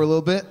sit in it for a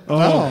little bit.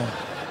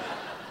 Oh.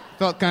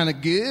 Felt kind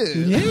of good.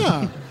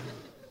 Yeah.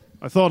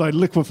 I thought I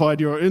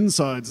liquefied your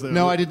insides there.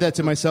 No, I did that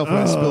to myself when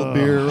I spilled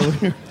beer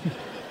earlier.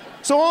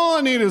 So all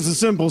I need is a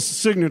simple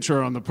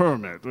signature on the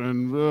permit,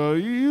 and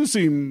you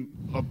seem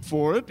up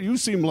for it. You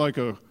seem like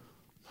a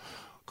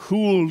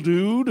cool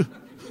dude.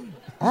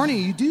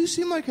 Arnie, you do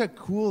seem like a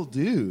cool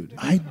dude.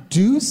 I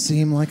do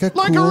seem like a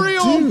cool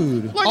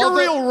dude. Like a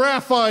real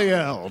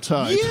Raphael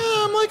type. Yeah,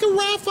 I'm like a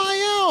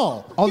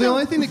Raphael. The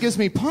only thing that gives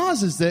me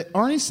pause is that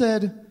Arnie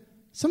said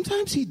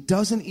sometimes he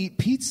doesn't eat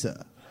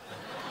pizza.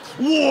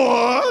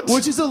 What?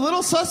 Which is a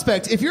little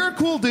suspect. If you're a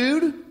cool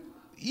dude,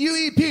 you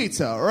eat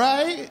pizza,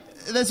 right?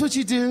 That's what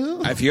you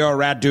do? If you're a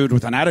rad dude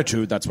with an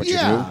attitude, that's what you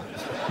do.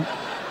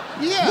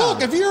 Yeah.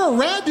 Look, if you're a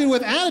rad dude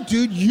with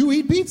attitude, you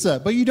eat pizza,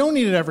 but you don't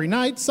eat it every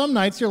night. Some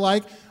nights you're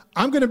like,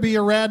 I'm going to be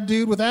a rad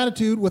dude with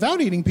attitude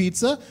without eating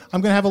pizza.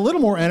 I'm going to have a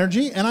little more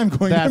energy, and I'm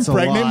going to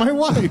impregnate my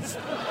wife.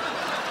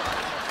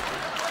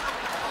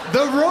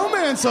 The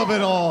romance of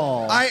it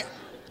all. I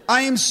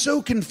am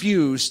so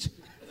confused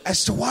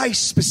as to why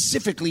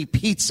specifically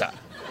pizza.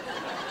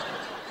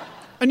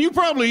 And you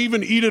probably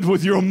even eat it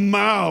with your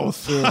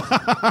mouth.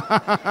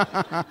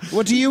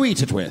 What do you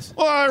eat it with?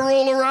 Well, I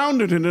roll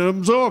around it and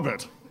absorb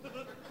it.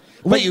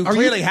 But you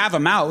clearly have a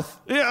mouth.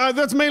 Yeah,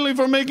 that's mainly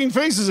for making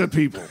faces at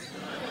people.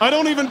 I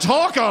don't even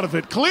talk out of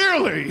it,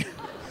 clearly.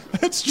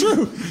 That's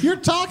true. You're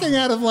talking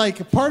out of,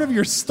 like, part of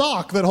your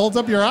stalk that holds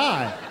up your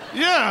eye.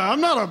 Yeah,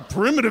 I'm not a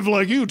primitive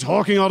like you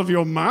talking out of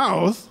your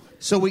mouth.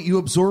 So wait, you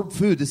absorb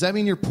food. Does that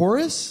mean you're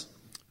porous?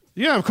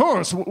 Yeah, of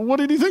course. What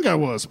did you think I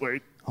was?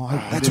 Wait.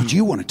 That's what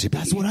you wanted to be.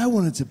 That's what I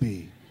wanted to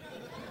be.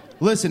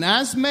 Listen,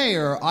 as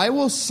mayor, I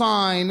will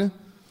sign...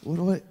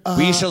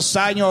 we shall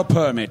sign your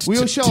permit.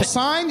 We shall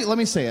sign... Let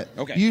me say it.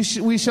 Okay.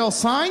 We shall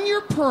sign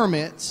your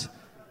permit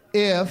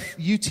if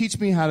you teach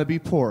me how to be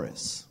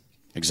porous.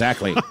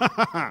 Exactly.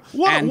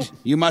 And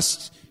you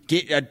must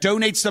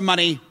donate some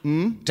money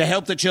to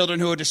help the children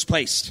who are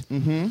displaced.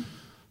 Mm-hmm.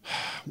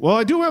 Well,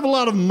 I do have a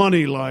lot of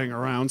money lying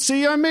around.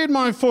 See, I made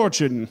my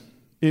fortune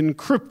in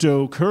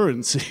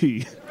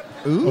cryptocurrency.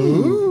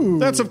 Ooh.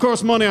 That's, of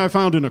course, money I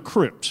found in a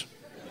crypt.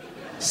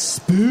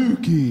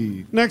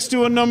 Spooky. Next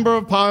to a number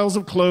of piles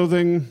of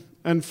clothing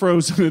and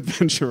frozen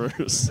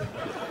adventurers.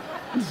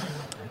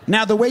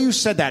 Now, the way you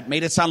said that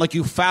made it sound like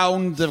you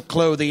found the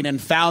clothing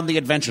and found the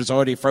adventures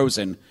already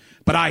frozen.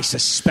 But I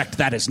suspect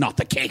that is not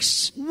the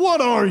case. What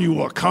are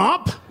you, a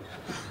cop?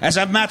 As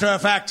a matter of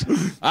fact,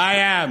 I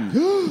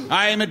am.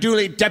 I am a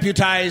duly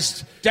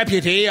deputized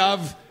deputy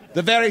of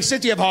the very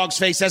city of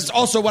Hogsface, as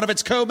also one of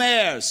its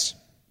co-mayors.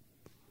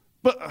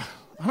 But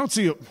I don't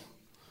see a...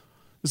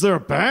 Is there a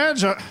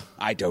badge?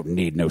 I don't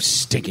need no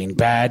stinking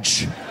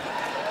badge.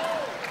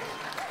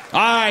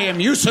 I am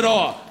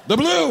Usador, the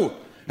Blue,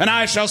 and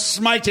I shall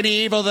smite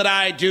any evil that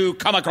I do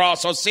come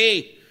across or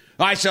see.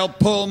 I shall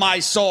pull my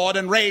sword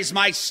and raise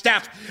my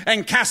staff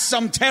and cast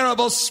some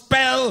terrible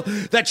spell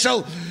that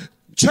shall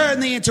turn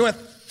thee into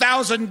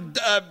 1,000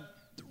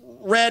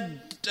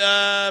 red...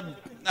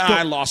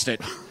 I lost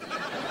it.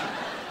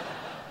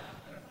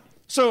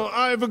 So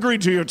I've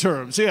agreed to your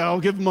terms. Yeah,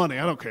 I'll give money.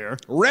 I don't care.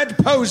 Red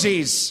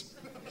posies.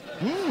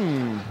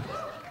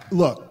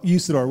 Look,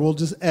 Usador, we'll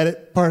just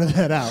edit part of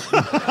that out.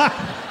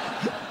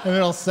 And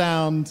it'll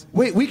sound...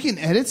 Wait, we can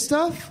edit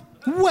stuff?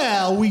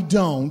 Well, we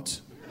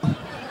don't.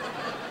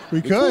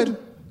 We could.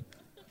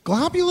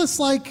 Globulus,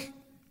 like,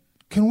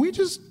 can we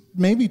just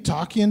maybe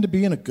talk you into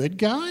being a good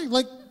guy?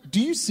 Like,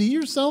 do you see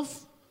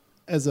yourself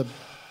as a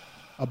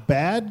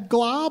bad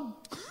glob?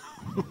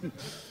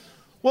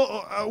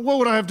 Well, what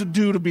would I have to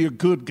do to be a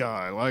good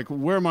guy? Like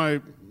wear my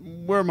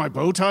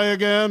bow tie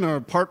again, or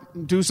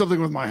do something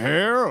with my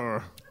hair,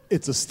 or?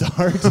 It's a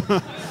start.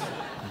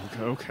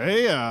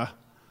 Okay.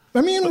 I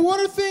mean, what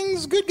are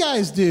things good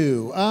guys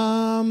do?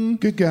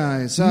 Good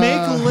guys.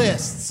 Make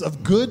lists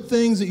of good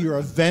things that you're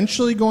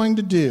eventually going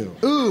to do.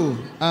 Ooh.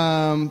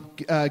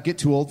 Get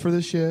too old for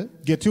this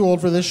shit. Get too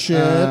old for this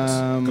shit.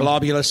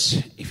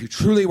 Globulus, if you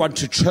truly want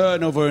to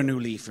turn over a new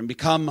leaf and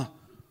become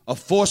a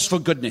force for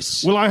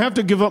goodness... Will I have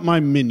to give up my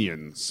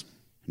minions?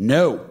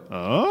 No.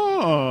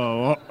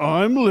 Oh,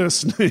 I'm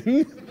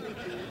listening.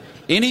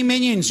 Any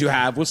minions you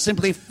have will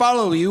simply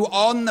follow you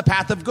on the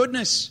path of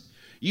goodness.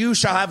 You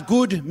shall have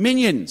good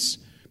minions,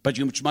 but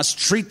you must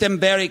treat them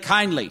very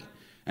kindly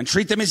and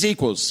treat them as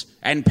equals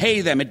and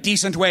pay them a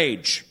decent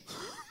wage.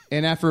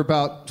 And after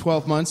about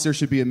 12 months, there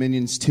should be a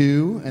Minions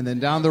 2, and then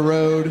down the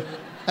road,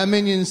 a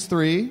Minions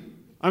 3.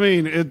 I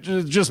mean, it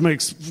just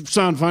makes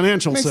sound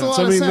financial sense. Makes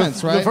a lot of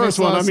sense, right? The first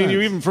one, I mean, you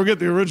sense. even forget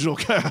the original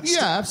cast.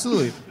 Yeah,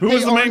 absolutely. Who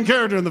was the main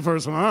character in the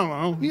first one? I don't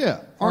know.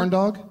 Yeah,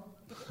 Arndog.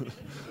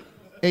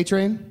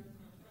 A-Train.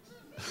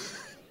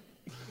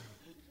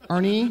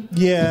 Arnie.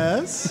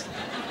 Yes.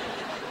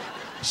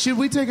 Should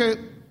we take a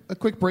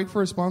quick break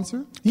for a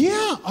sponsor?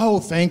 Yeah. Oh,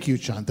 thank you,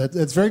 John.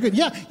 That's very good.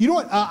 Yeah. You know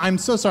what? I'm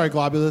so sorry,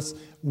 Globulus.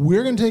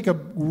 We're going to take a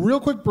real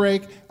quick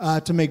break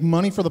to make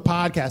money for the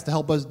podcast to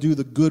help us do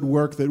the good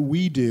work that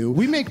we do.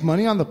 We make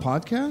money on the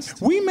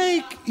podcast? We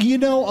make,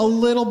 a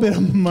little bit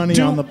of money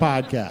on the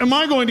podcast. Am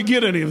I going to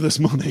get any of this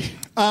money?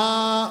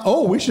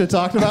 We should have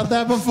talked about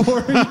that before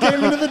you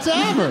came into the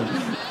tavern.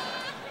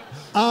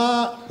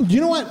 You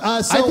know what?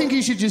 I think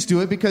you should just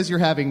do it because you're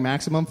having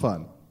maximum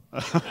fun.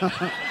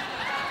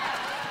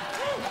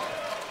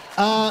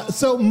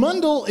 So,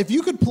 Mundell, if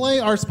you could play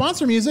our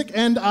sponsor music,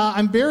 and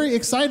I'm very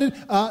excited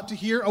to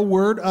hear a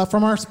word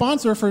from our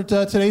sponsor for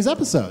today's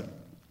episode.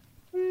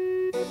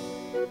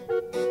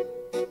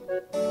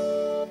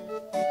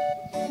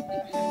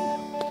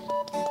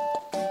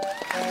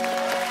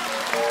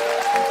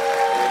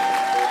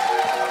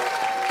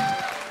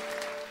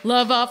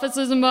 Love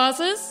Officers and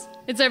Bosses?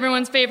 It's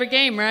everyone's favorite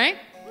game, right?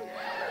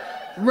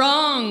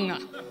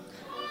 Wrong.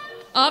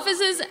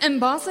 Offices and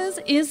Bosses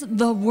is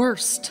the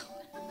worst.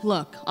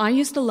 Look, I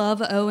used to love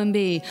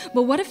OMB,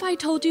 but what if I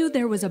told you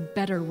there was a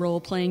better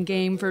role-playing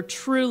game for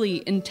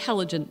truly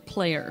intelligent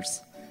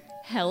players?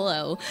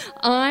 Hello,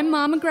 I'm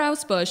Mama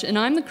Grousebush, and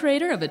I'm the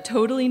creator of a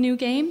totally new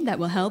game that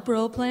will help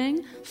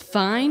role-playing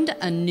find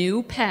a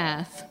new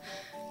path.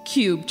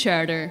 Cube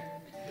Charter.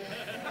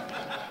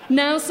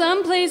 Now,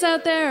 some plays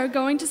out there are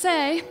going to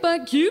say,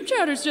 but Cube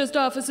Charter's just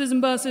Offices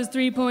and Bosses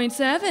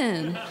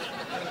 3.7.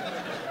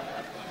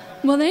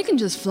 Well, they can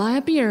just fly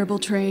up a herbal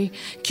tree.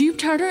 Cube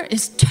Charter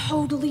is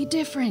totally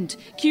different.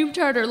 Cube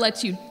Charter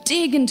lets you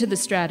dig into the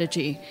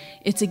strategy.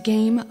 It's a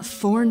game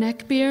for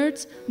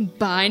neckbeards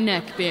by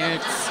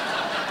neckbeards.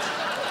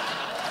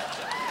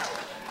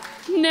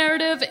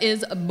 Narrative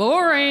is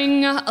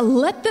boring.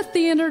 Let the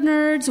theater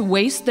nerds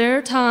waste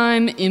their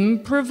time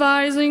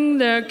improvising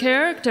their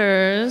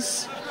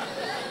characters.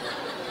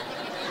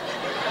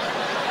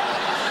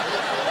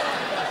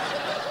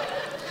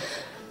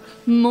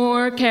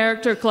 More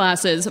character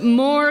classes,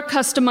 more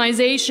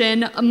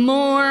customization,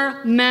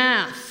 more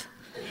math.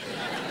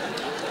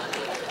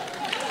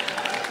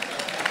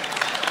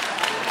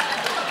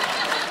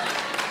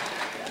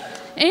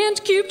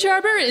 And Cube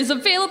Charter is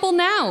available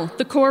now.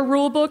 The core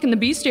rulebook and the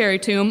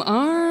bestiary tomb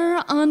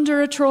are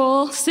under a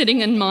troll sitting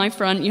in my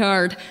front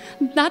yard.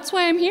 That's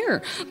why I'm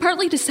here,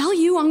 partly to sell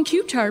you on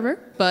Cube Charter,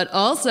 but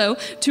also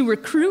to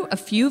recruit a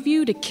few of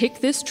you to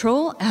kick this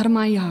troll out of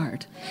my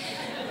yard.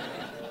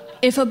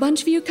 If a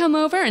bunch of you come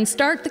over and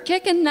start the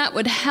kicking, that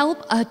would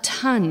help a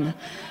ton.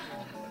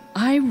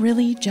 I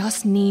really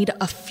just need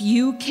a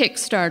few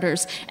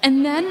Kickstarters,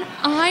 and then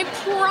I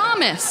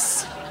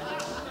promise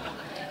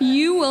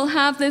you will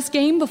have this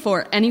game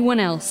before anyone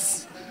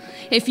else.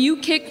 If you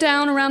kick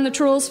down around the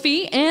troll's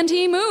feet and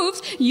he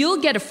moves, you'll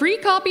get a free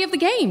copy of the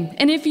game.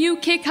 And if you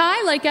kick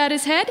high like at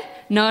his head,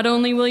 not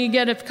only will you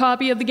get a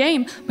copy of the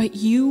game, but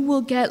you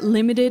will get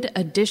limited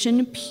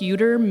edition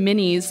pewter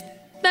minis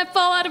that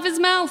fall out of his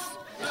mouth.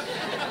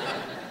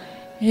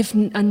 If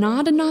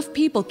not enough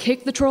people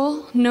kick the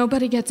troll,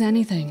 nobody gets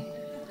anything.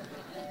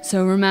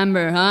 So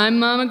remember, I'm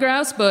Mama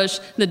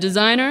Grousebush, the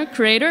designer,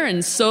 creator,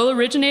 and sole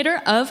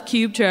originator of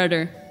Cube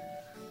Charter.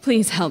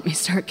 Please help me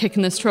start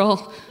kicking this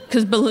troll,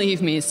 because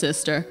believe me,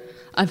 sister,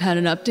 I've had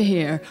it up to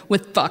here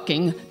with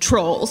fucking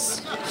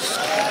trolls.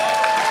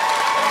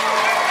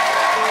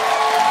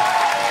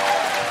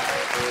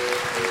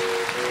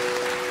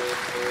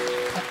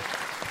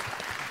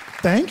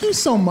 Thank you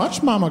so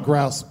much, Mama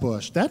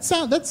Grousebush. That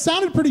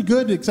sounded pretty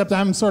good, except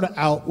I'm sort of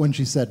out when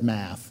she said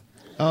math.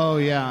 Oh,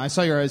 yeah. I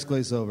saw your eyes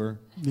glaze over.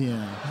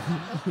 Yeah.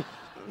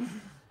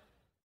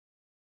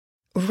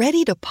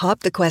 Ready to pop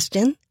the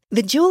question?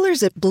 The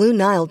jewelers at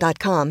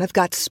BlueNile.com have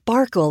got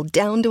sparkle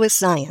down to a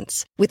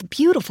science with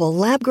beautiful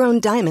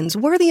lab-grown diamonds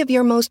worthy of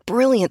your most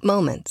brilliant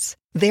moments.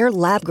 Their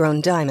lab-grown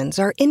diamonds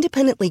are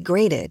independently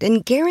graded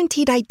and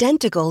guaranteed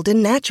identical to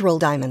natural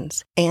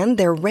diamonds, and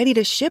they're ready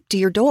to ship to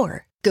your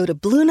door. Go to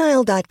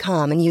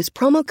BlueNile.com and use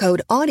promo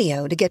code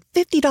AUDIO to get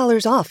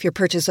 $50 off your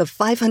purchase of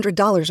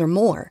 $500 or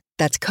more.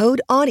 That's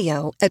code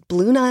AUDIO at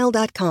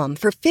BlueNile.com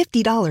for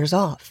 $50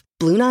 off.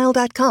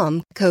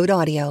 BlueNile.com, code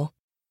AUDIO.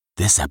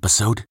 This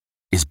episode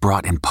is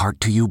brought in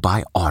part to you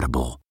by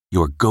Audible,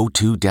 your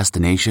go-to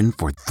destination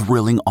for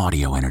thrilling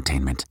audio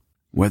entertainment.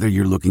 Whether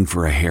you're looking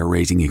for a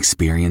hair-raising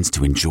experience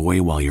to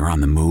enjoy while you're on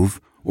the move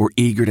or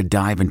eager to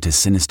dive into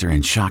sinister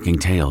and shocking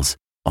tales,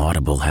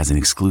 Audible has an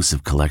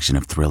exclusive collection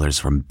of thrillers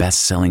from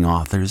best-selling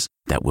authors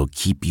that will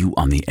keep you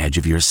on the edge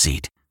of your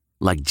seat.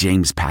 Like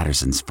James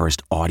Patterson's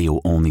first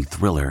audio-only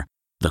thriller,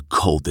 The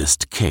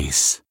Coldest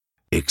Case.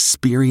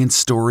 Experience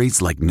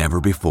stories like never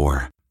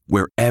before,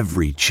 where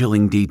every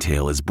chilling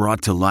detail is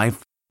brought to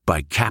life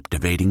by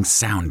captivating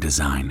sound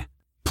design.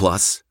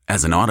 Plus,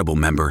 as an Audible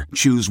member,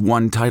 choose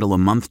one title a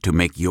month to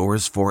make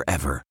yours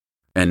forever.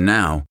 And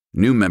now,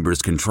 new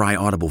members can try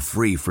Audible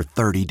free for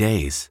 30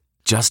 days.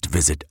 Just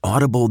visit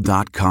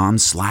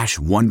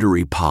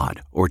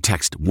audible.com/WonderyPod or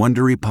text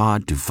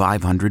WonderyPod to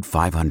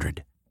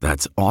 500-500.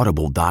 That's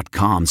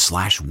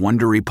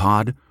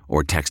audible.com/WonderyPod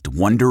or text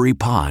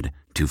WonderyPod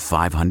to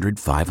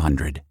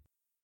 500-500.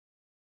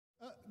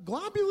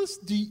 Globulus,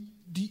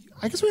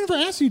 I guess we never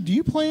asked you, do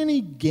you play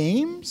any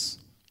games?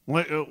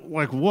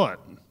 Like what?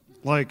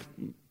 Like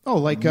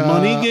money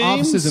games?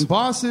 Offices and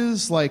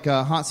Bosses, like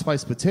Hot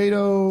Spice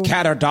Potato.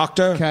 Cat or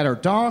Doctor. Cat or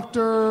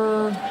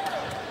Doctor.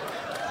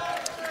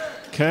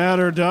 Cat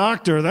or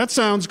Doctor. That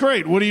sounds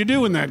great. What do you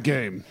do in that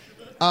game?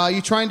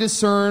 You try and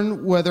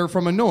discern whether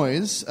from a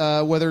noise,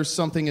 whether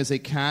something is a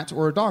cat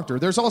or a doctor.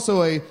 There's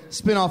also a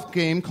spin-off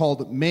game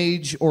called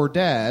Mage or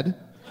Dad,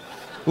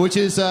 which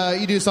is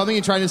you do something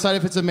and try and decide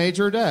if it's a mage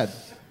or a dad.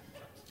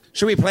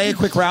 Should we play a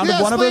quick round of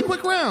one of them? Let's play a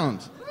quick round.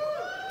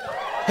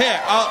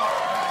 Here,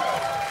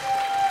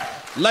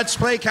 let's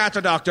play Cat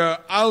or Doctor.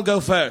 I'll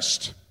go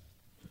first.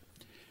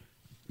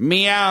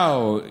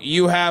 Meow,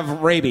 you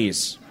have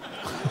rabies.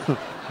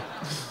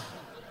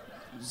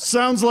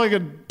 Sounds like a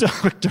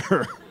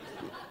doctor.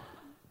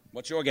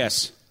 What's your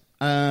guess?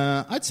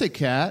 I'd say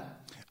cat.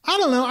 I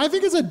don't know. I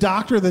think it's a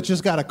doctor that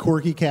just got a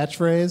quirky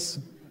catchphrase.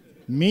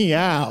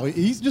 Meow.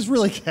 He's just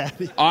really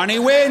catty.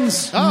 Arnie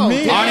wins. Oh,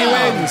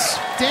 Arnie wins.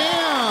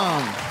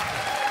 Damn.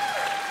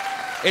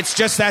 It's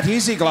just that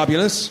easy,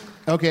 Globulus.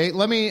 Okay,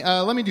 let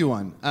me do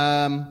one.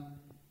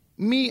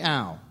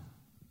 Meow.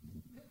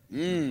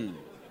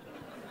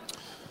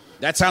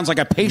 That sounds like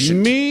a patient.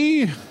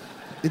 Me?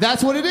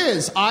 That's what it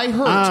is. I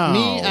hurt. Ow.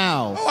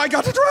 Meow. Oh, I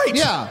got it right.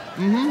 Yeah.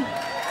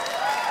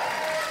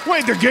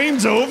 Wait, the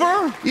game's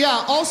over?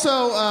 Yeah.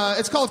 Also,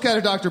 it's called Cat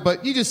or Doctor,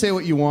 but you just say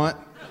what you want.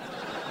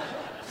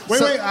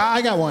 Wait,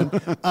 I got one.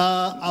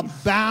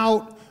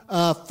 About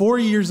 4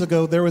 years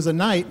ago, there was a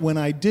night when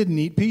I didn't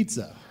eat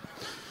pizza.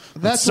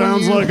 That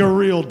sounds like a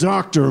real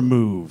doctor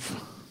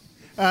move.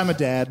 I'm a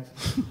dad.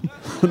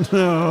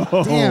 No.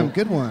 Damn,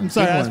 good one. I'm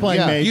sorry, I was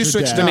playing Major Dad. You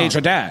switched to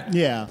Major Dad.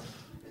 Yeah.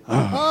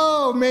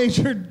 Oh,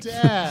 Major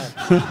Dad.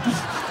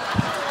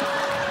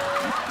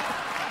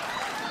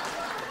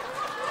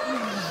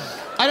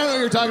 I don't know what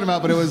you're talking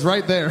about, but it was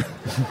right there.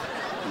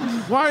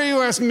 Why are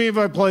you asking me if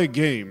I play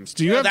games?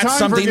 Do you have That's time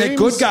something for that games?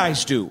 good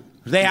guys do.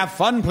 They have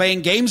fun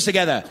playing games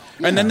together.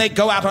 And then they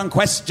go out on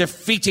quests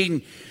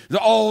defeating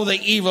all the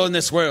evil in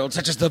this world,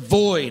 such as the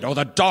Void or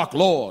the Dark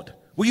Lord.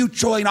 Will you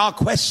join our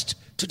quest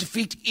to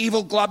defeat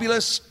evil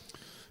Globulus?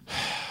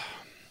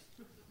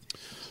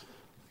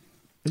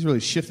 He's really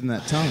shifting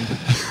that tongue.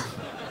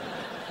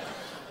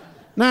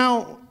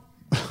 Now,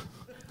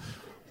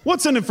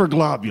 what's in it for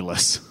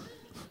Globulus?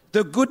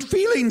 The good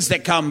feelings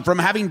that come from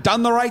having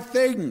done the right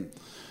thing.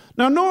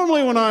 Now,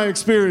 normally when I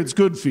experience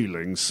good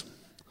feelings,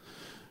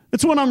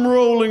 it's when I'm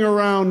rolling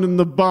around in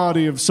the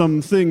body of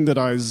something that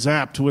I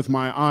zapped with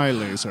my eye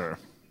laser.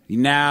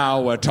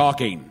 Now we're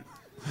talking.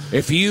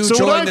 If you So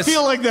join would I this,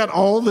 feel like that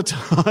all the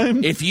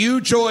time? if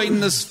you join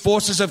the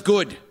forces of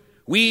good,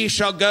 we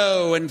shall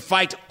go and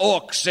fight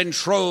orcs and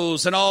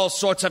trolls and all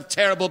sorts of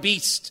terrible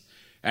beasts,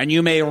 and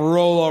you may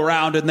roll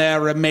around in their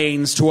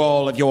remains to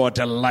all of your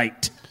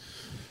delight.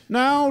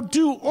 Now,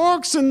 do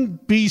orcs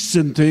and beasts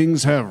and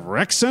things have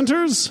rec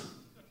centers?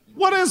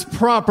 What is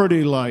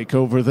property like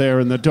over there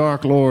in the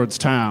Dark Lord's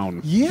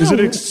town? Yeah, is it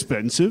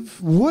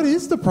expensive? What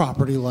is the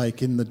property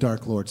like in the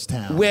Dark Lord's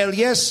town? Well,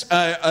 yes,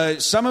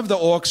 some of the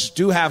orcs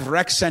do have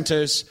rec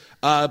centers,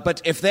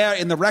 but if they're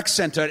in the rec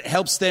center, it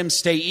helps them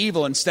stay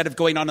evil instead of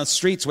going on the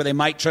streets where they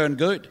might turn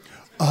good.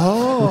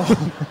 Oh.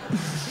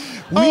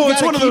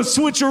 It's one of those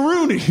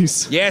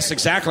switcheroonies. Yes,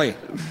 exactly.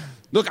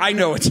 Look, I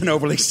know it's an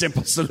overly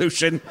simple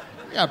solution.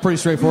 Yeah, pretty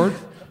straightforward.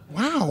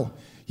 Wow.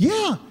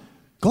 Yeah.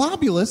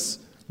 Globulus,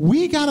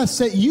 we got to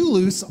set you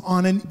loose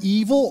on an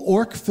evil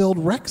orc-filled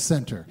rec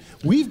center.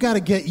 We've got to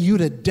get you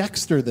to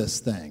Dexter this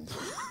thing.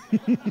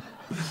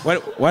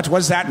 What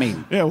does that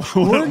mean? Yeah,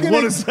 what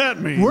does that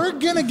mean? We're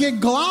going to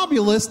get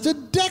Globulus to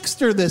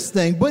Dexter this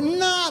thing, but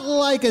not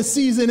like a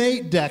Season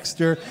 8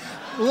 Dexter,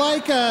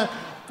 like a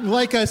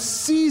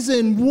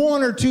Season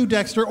 1 or 2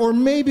 Dexter, or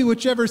maybe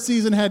whichever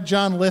season had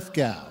John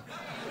Lithgow.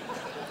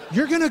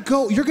 You're going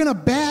to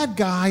bad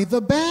guy the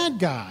bad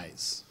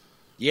guys.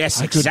 Yes,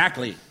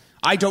 exactly.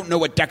 I don't know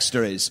what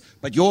Dexter is,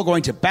 but you're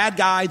going to bad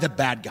guy the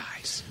bad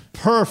guys.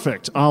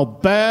 Perfect. I'll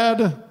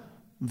bad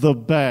the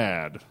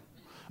bad.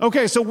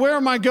 Okay, so where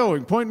am I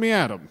going? Point me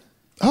at him.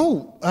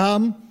 Oh,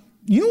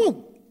 you know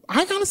what?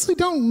 I honestly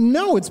don't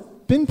know. It's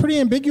been pretty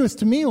ambiguous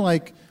to me.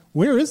 Like,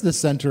 where is the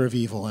center of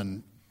evil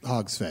in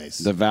Hog's Face?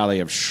 The Valley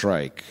of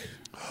Shrike.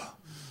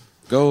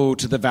 Go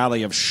to the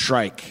Valley of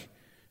Shrike,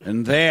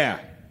 and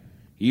there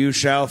you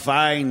shall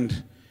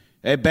find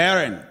a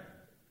baron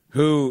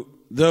who,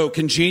 though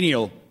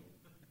congenial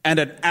and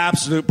an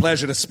absolute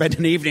pleasure to spend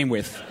an evening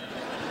with.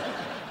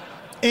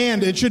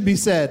 And it should be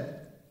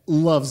said,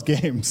 loves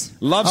games.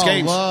 Loves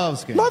games.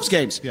 Loves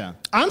games. Yeah.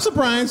 I'm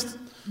surprised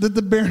that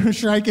the Baron of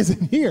Shrike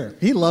isn't here.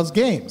 He loves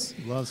games.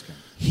 Loves games.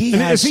 He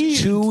has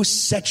two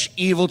such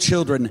evil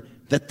children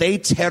that they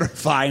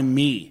terrify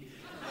me.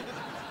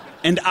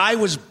 And I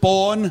was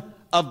born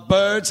of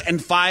birds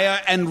and fire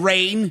and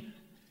rain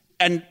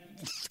and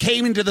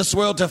came into this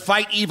world to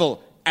fight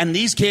evil. And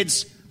these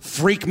kids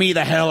freak me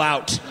the hell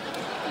out.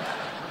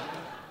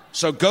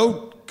 So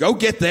go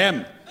get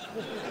them.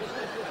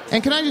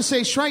 And can I just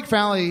say, Shrike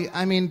Valley,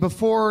 I mean,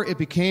 before it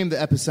became the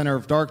epicenter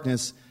of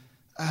darkness,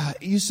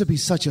 it used to be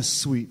such a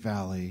sweet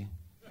valley.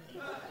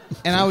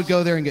 And I would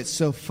go there and get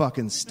so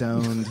fucking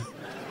stoned.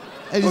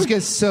 I just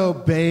get so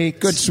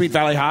baked. Good Sweet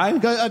Valley High?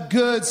 A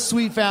good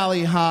Sweet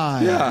Valley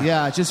High.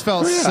 Yeah. It just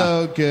felt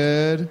so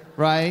good,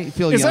 right? You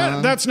feel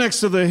young. That's next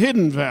to the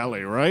Hidden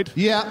Valley, right?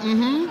 Yeah,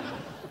 mm-hmm.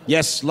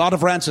 Yes, a lot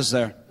of ranches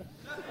there.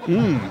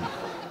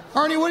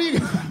 Arnie, what are you...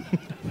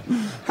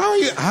 How are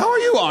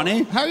you,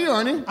 Arnie? How are you,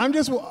 Arnie? I'm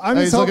just he's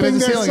hoping looking at the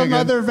there's ceiling some again.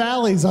 other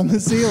valleys on the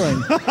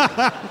ceiling.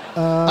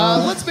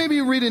 Let's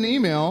maybe read an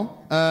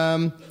email.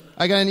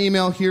 I got an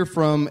email here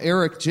from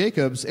Eric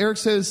Jacobs. Eric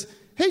says,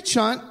 "Hey,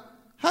 Chunt,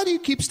 how do you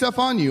keep stuff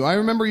on you? I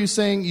remember you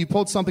saying you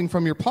pulled something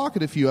from your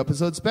pocket a few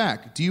episodes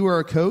back. Do you wear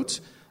a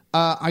coat?"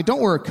 I don't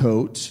wear a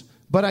coat,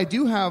 but I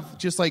do have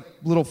just like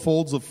little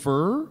folds of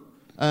fur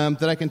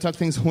that I can tuck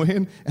things away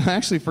in. And I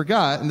actually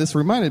forgot, and this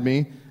reminded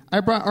me, I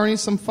brought Arnie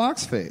some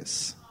fox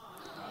face.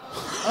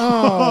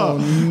 Oh,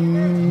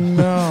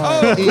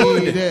 no.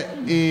 Eat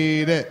it,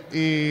 eat it,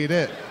 eat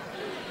it.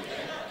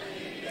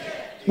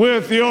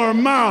 With your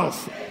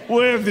mouth.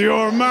 With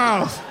your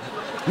mouth.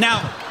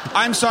 Now,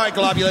 I'm sorry,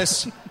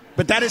 Globulus,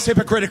 but that is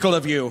hypocritical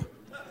of you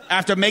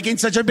after making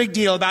such a big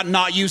deal about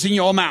not using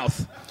your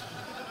mouth.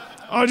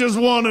 I just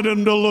wanted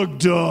him to look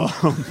dumb.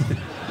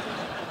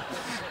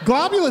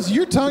 Globulus,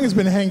 your tongue has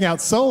been hanging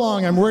out so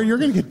long, I'm worried you're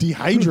going to get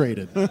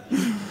dehydrated.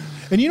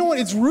 And you know what?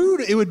 It's rude.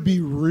 It would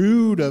be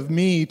rude of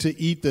me to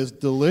eat this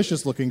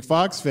delicious-looking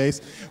fox face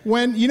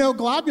when,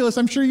 Globulus,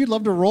 I'm sure you'd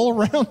love to roll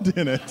around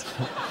in it.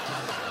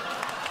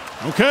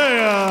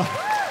 Okay,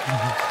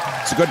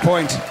 It's a good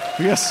point.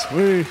 Yes,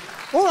 we...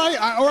 Or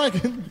I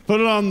can... Put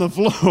it on the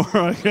floor,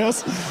 I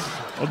guess.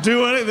 I'll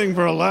do anything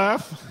for a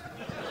laugh.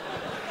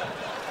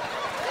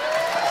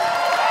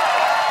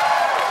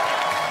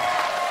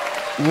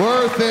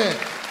 Worth it.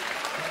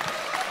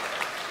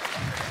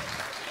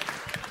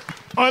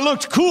 I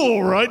looked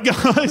cool, right,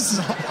 guys?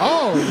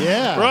 Oh,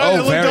 yeah. Right?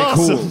 Oh, very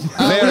awesome.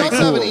 cool. We also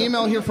have an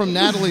email here from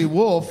Natalie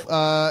Wolf.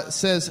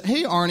 Says,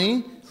 hey,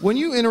 Arnie, when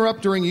you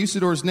interrupt during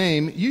Usador's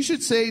name, you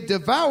should say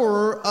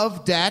devourer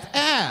of dat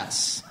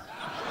ass.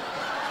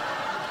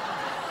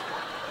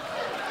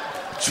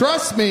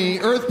 Trust me,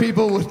 Earth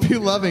people would be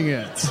loving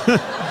it.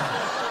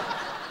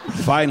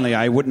 Finally,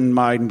 I wouldn't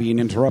mind being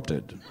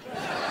interrupted.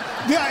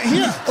 Yeah,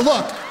 here,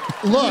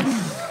 look.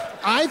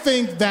 I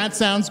think that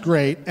sounds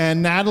great,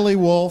 and Natalie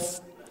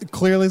Wolf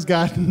clearly has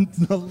got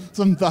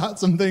some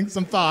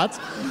thoughts.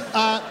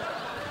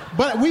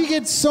 But we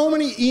get so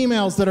many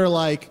emails that are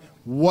like,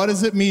 what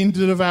does it mean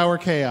to devour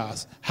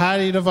chaos? How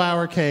do you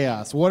devour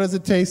chaos? What does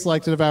it taste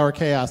like to devour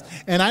chaos?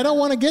 And I don't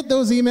want to get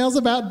those emails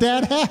about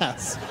dad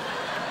ass.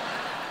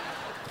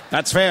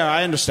 That's fair,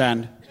 I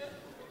understand.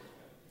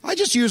 I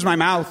just use my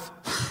mouth.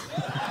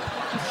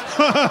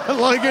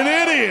 Like an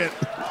idiot.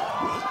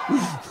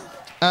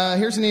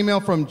 Here's an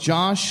email from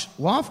Josh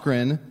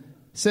Lofgren.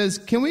 Says,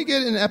 can we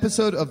get an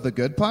episode of The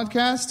Good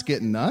Podcast?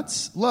 Get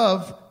nuts?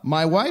 Love,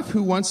 my wife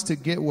who wants to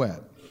get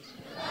wet.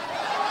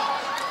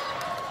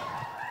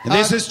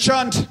 This is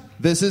Chunt.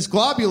 This is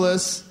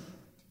Globulus.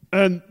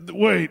 And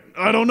wait,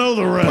 I don't know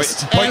the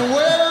rest. And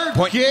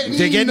we're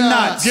getting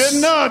nuts. Get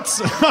nuts.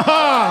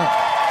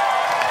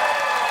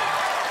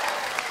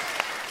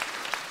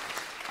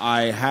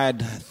 I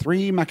had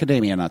 3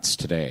 macadamia nuts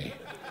today.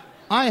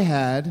 I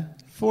had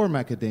 4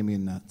 macadamia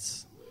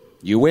nuts.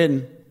 You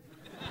win.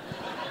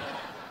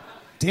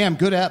 Damn,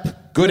 good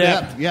ep. Good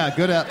ep. Yeah,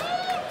 good ep.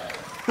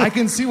 I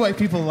can see why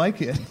people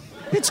like it.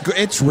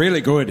 It's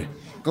really good.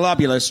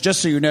 Globulus,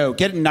 just so you know,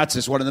 Getting Nuts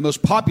is one of the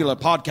most popular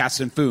podcasts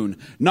in Foon.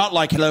 Not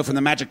like Hello from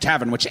the Magic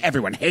Tavern, which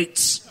everyone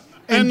hates.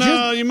 And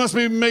you must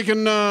be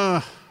making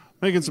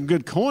some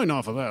good coin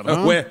off of that,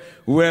 huh?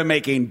 We're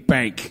making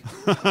bank.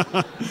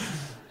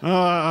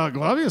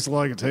 Globulus will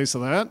like a taste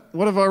of that.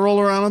 What if I roll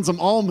around on some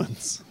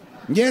almonds?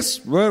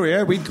 Yes,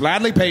 we'd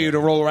gladly pay you to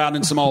roll around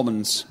in some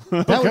almonds.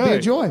 That would be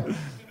a joy.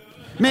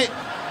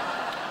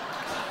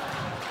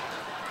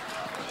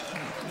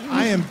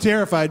 I am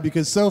terrified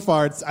because so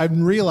far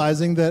I'm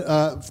realizing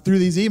that through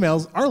these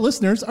emails, our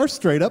listeners are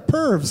straight up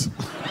pervs.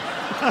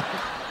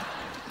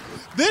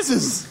 This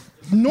is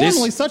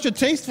normally such a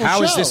tasteful show.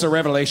 How is this a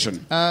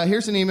revelation?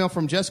 Here's an email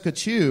from Jessica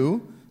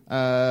Chu.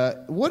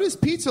 What is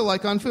pizza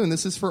like on Foon?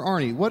 This is for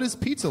Arnie. What is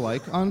pizza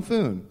like on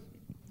Foon?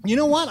 You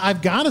know what?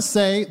 I've got to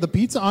say, the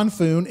pizza on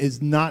Foon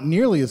is not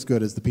nearly as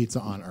good as the pizza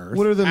on Earth.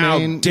 What are the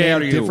main you.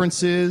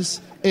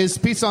 differences? Is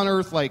pizza on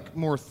Earth like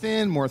more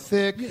thin, more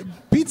thick?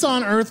 Pizza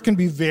on Earth can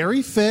be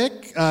very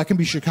thick, can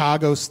be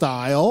Chicago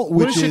style.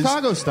 What is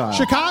Chicago style?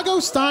 Chicago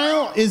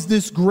style is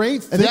this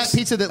great thick... Is that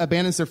pizza that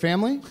abandons their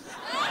family?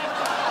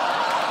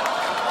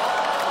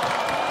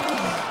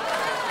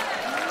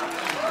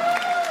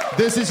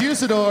 This is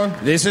Usador.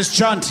 This is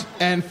Chunt.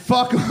 And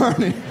fuck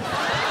Arnie.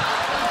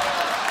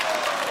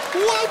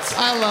 What?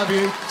 I love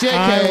you.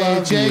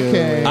 JK,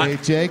 JK,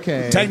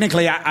 JK.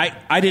 Technically,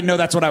 I didn't know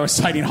that's what I was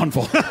signing on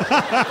for.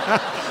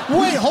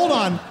 Wait, hold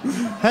on.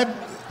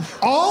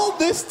 All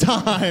this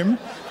time,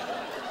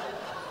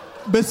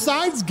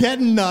 besides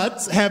Getting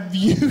Nuts, have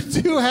you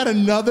two had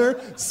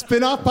another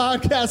spin-off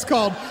podcast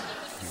called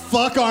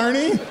Fuck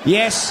Arnie?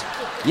 Yes.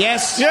 Yeah,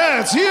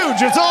 it's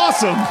huge. It's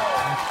awesome.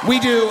 We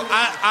do.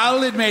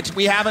 I'll admit,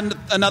 we have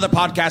another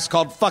podcast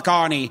called Fuck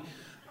Arnie.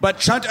 But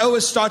Chunt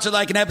always starts at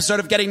like an episode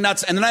of Getting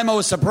Nuts, and then I'm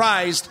always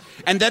surprised,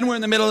 and then we're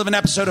in the middle of an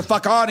episode of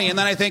Fuck Arnie, and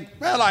then I think,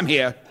 well, I'm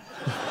here.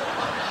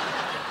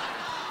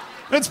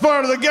 It's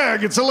part of the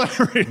gag. It's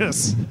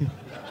hilarious.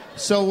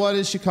 So what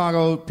is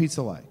Chicago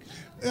pizza like?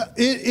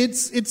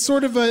 It's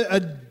sort of a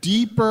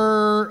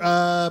deeper,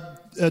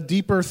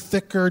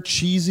 thicker,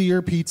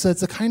 cheesier pizza.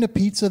 It's a kind of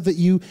pizza that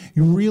you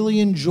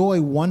really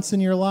enjoy once in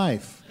your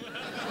life.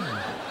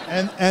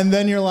 And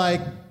then you're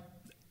like,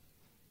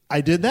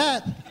 I did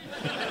that.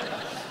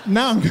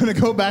 Now I'm going to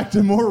go back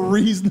to more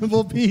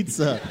reasonable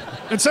pizza.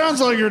 It sounds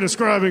like you're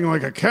describing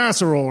like a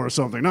casserole or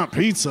something, not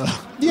pizza.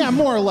 Yeah,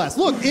 more or less.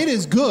 Look, it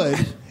is good,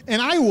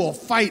 and I will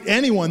fight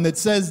anyone that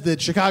says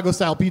that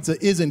Chicago-style pizza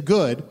isn't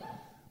good.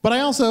 But I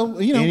also,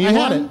 I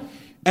had it.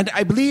 And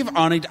I believe,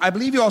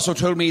 Arnie, you also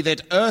told me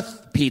that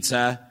Earth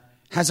Pizza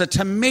has a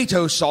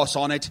tomato sauce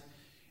on it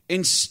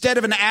instead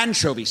of an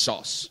anchovy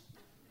sauce.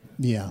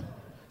 Yeah.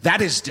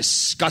 That is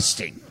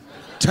disgusting.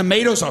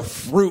 Tomatoes are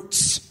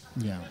fruits.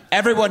 Yeah.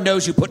 Everyone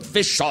knows you put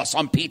fish sauce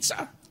on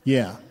pizza.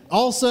 Yeah.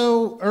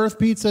 Also, Earth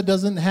Pizza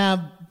doesn't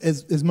have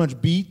as much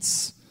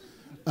beets,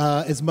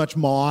 as much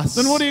moss.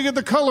 Then what do you get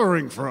the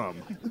coloring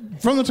from?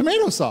 From the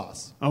tomato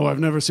sauce. Oh, I've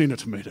never seen a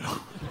tomato.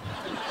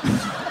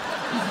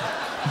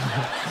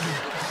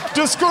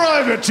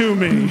 Describe it to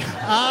me.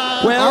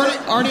 Well,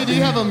 Arnie, do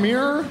you have a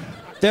mirror?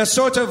 They're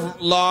sort of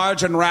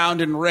large and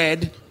round and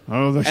red.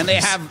 Oh, and they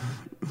have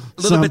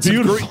little bits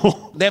of green.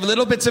 They have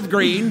little bits of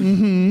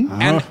green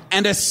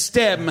and a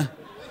stem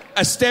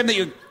that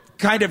you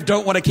kind of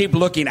don't want to keep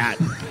looking at.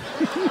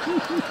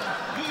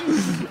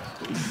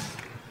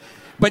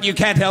 But you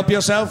can't help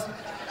yourself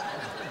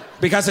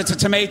because it's a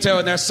tomato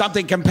and there's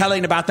something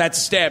compelling about that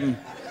stem,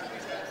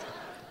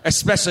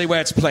 especially where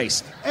it's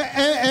placed.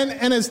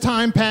 And as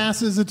time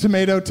passes, the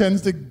tomato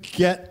tends to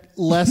get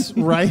less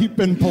ripe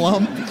and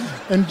plump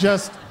and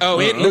just... Oh,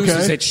 it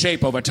loses its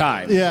shape over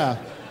time. Yeah.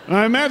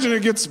 I imagine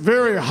it gets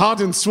very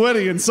hot and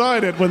sweaty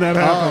inside it when that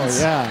happens.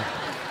 Oh,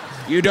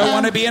 yeah. You don't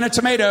want to be in a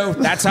tomato.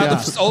 That's how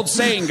the old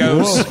saying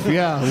goes. Whoa.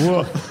 Yeah,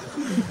 whoa.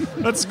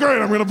 That's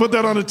great. I'm going to put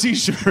that on a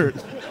T-shirt.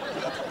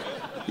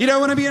 You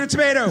don't want to be in a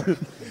tomato.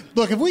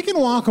 Look, if we can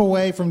walk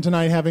away from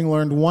tonight having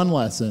learned one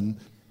lesson,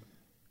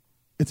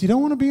 it's you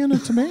don't want to be in a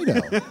tomato.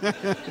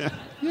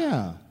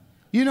 Yeah.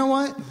 You know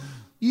what?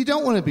 You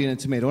don't want to be in a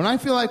tomato. And I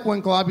feel like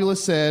when Globulus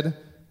said,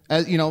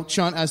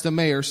 Chunt, as the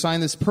mayor,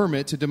 signed this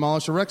permit to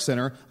demolish a rec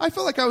center, I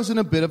felt like I was in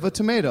a bit of a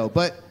tomato.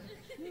 But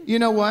you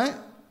know what?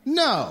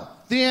 No.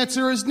 The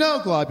answer is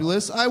no,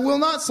 Globulus. I will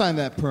not sign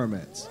that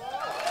permit.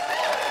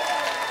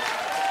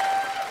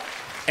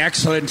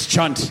 Excellent,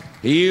 Chunt.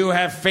 You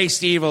have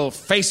faced evil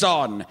face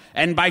on,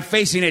 and by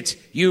facing it,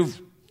 you've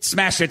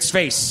smashed its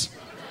face.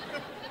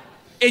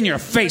 In your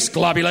face,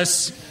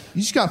 Globulus.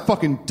 You just got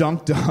fucking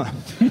dunked on.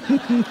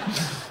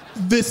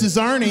 This is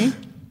Arnie.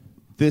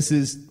 This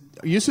is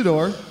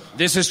Usador.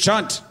 This is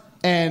Chunt.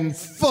 And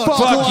fuck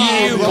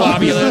you,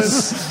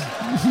 Globulus.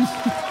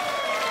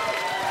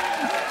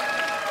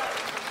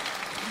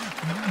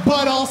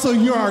 But also,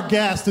 you're our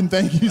guest, and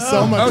thank you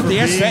so much for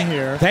being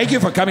here. Thank you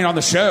for coming on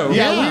the show.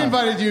 Yeah, we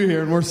invited you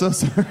here, and we're so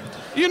sorry.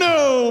 You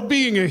know,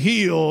 being a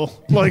heel,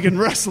 like in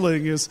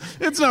wrestling, it's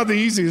not the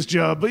easiest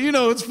job, but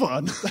it's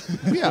fun.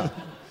 Yeah.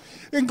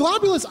 And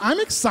Globulus, I'm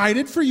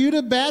excited for you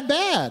to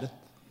bad.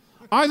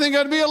 I think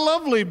I'd be a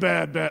lovely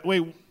bad.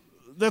 Wait,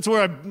 that's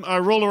where I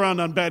roll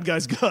around on bad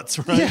guys' guts,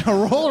 right? Yeah,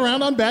 roll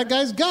around on bad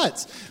guys'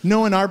 guts.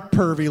 Knowing our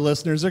pervy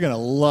listeners are going to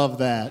love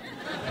that.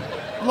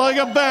 Like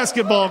a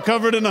basketball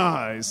covered in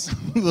eyes.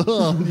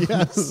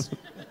 Yes.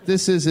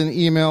 This is an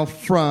email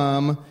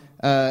from,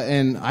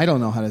 and I don't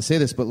know how to say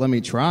this, but let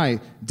me try.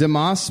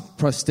 Demas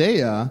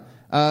Prostea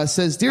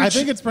says, "Dear, I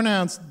think it's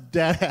pronounced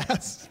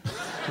dadass."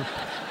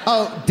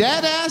 Oh,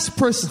 Dadass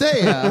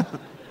Prostea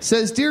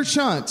says, "Dear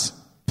Chunt,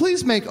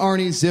 please make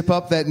Arnie zip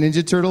up that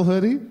Ninja Turtle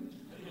hoodie."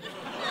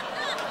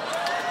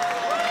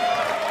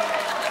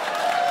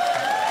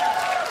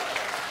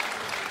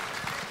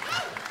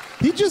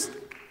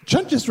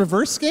 Chunt just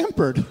reverse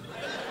scampered.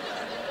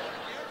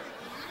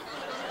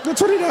 That's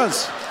what he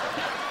does.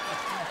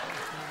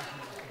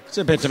 It's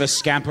a bit of a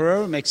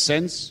scamperer. Makes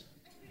sense.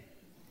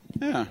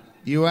 Yeah.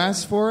 You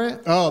asked for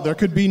it? Oh, there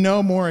could be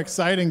no more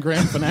exciting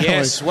grand finale.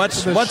 Yes,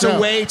 what's a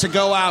way to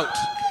go out?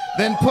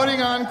 Than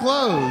putting on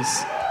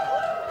clothes.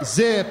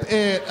 Zip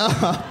it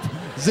up.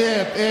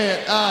 Zip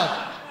it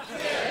up.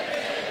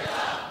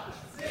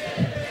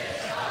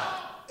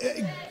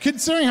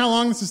 Considering how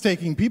long this is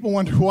taking, people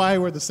wonder why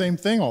we're the same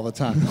thing all the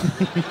time.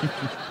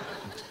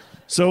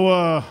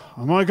 So,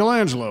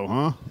 Michelangelo,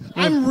 huh?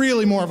 I'm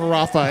really more of a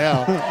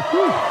Raphael.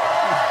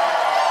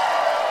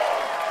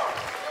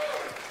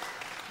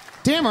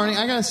 Damn, Arnie,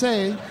 I gotta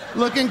say,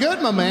 looking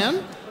good, my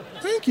man.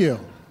 Thank you.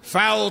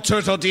 Foul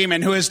turtle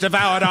demon who has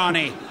devoured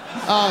Arnie.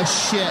 Oh,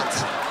 shit.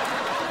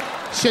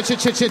 Shit.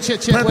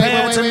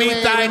 Prepare to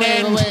meet thine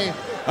end. Wait.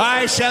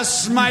 I shall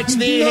smite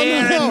thee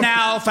here and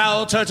now,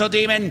 foul turtle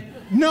demon.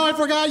 No, I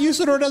forgot.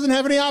 Usador doesn't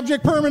have any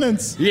object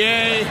permanence.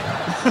 Yea.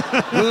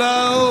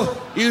 Lo,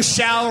 you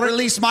shall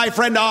release my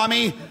friend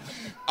Army.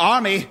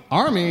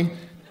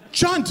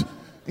 Chunt.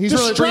 He's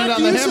really bringing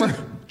down the hammer.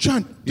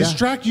 Chunt,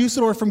 distract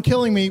Usador from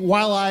killing me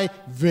while I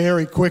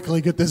very quickly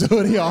get this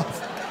hoodie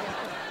off.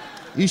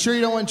 You sure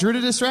you don't want Drew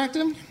to distract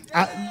him?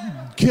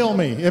 Kill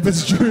me. If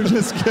it's Drew,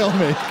 just kill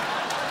me.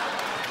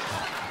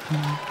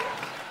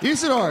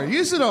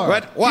 Usador.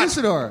 What?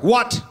 Usador.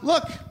 What?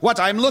 Look. What?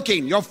 I'm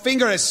looking. Your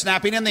finger is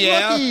snapping in the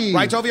air.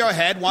 Right over your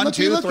head. 1,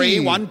 2, 3.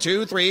 1,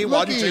 2, 3.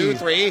 1, 2,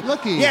 3.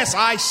 Looky. Yes,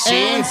 I see.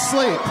 And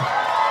sleep.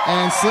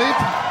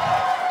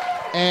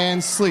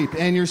 And sleep.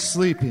 And you're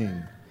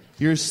sleeping.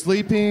 You're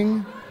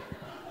sleeping.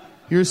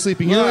 You're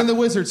sleeping. You're in the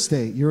wizard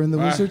state.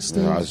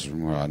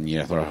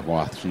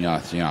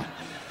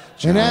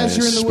 And as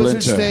you're in the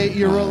wizard Splinter. state,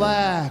 you're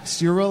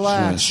relaxed. You're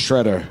relaxed.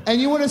 Shredder.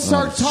 And you want to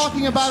start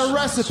talking about a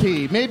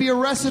recipe. Maybe a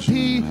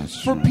recipe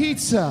for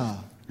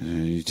pizza.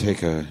 You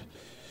take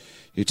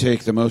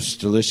the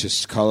most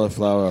delicious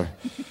cauliflower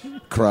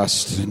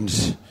crust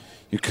and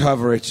you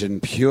cover it in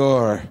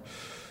pure,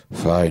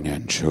 fine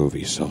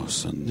anchovy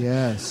sauce. And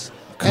yes.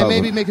 And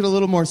maybe make it a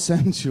little more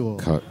sensual.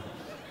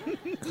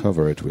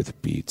 Cover it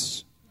with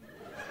beets.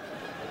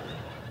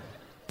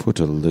 Put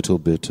a little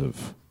bit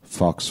of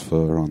fox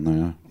fur on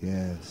there.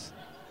 Yes.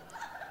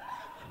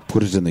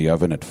 Put it in the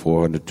oven at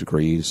 400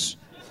 degrees.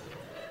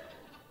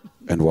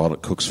 And while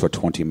it cooks for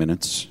 20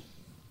 minutes,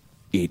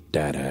 eat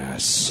that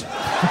ass.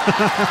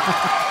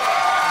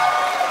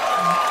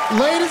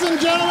 Ladies and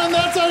gentlemen,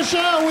 that's our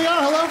show. We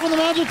are Hello from the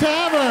Magic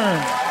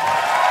Tavern.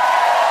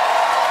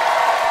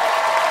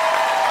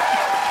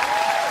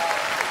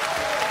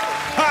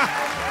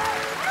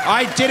 Ha!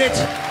 I did it!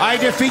 I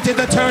defeated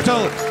the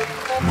turtle!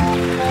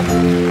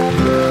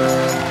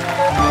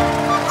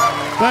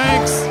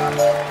 Thanks.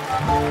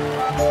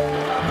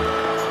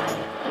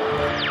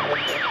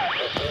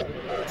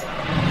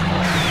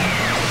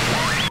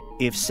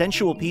 If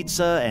sensual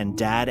pizza and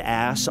dad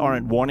ass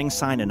aren't warning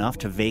sign enough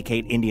to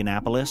vacate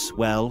Indianapolis,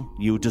 well,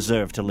 you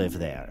deserve to live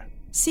there.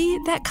 See,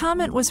 that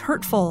comment was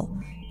hurtful.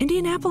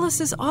 Indianapolis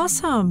is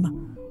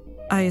awesome.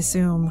 I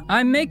assume.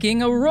 I'm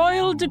making a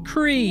royal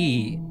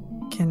decree.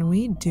 Can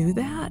we do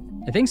that?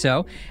 I think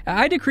so.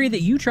 I decree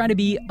that you try to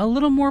be a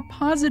little more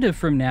positive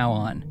from now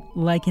on,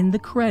 like in the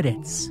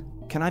credits.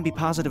 Can I be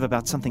positive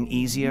about something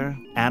easier?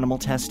 Animal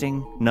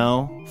testing?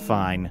 No?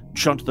 Fine.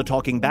 Chunt the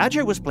Talking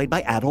Badger was played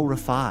by Adol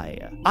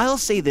Rafai. I'll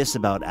say this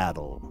about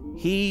Adol.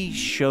 He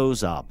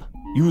shows up.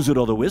 Use It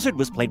or the Wizard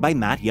was played by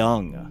Matt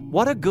Young.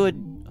 What a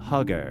good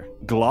hugger.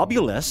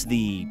 Globulus,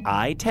 the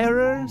eye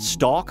terror,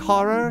 stalk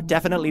horror,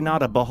 definitely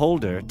not a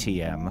beholder,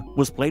 TM,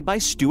 was played by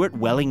Stuart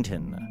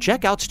Wellington.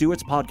 Check out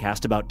Stuart's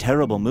podcast about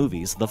terrible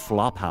movies, The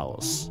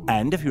Flophouse.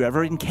 And if you're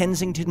ever in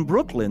Kensington,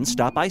 Brooklyn,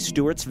 stop by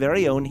Stuart's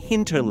very own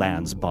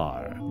Hinterlands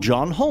bar.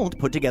 John Holt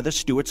put together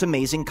Stuart's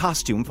amazing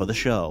costume for the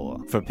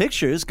show. For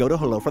pictures, go to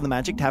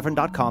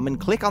hellofromthemagictavern.com and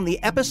click on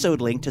the episode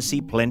link to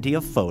see plenty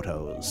of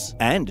photos.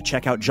 And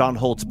check out John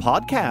Holt's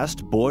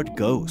podcast, Bored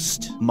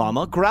Ghost.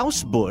 Mama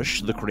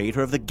Grousebush, the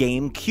creator of the game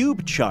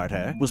Cube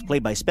Charter, was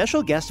played by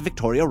special guest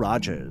Victoria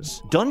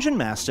Rogers. Dungeon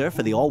Master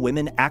for the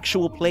all-women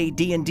actual play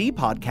D&D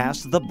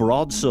podcast, The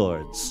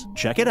Broadswords.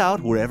 Check it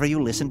out wherever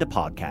you listen to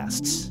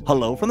podcasts.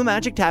 Hello from the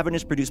Magic Tavern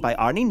is produced by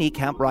Arnie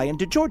Niekamp, Ryan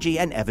DeGiorgi,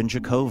 and Evan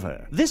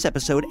Jacover. This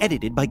episode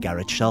edited by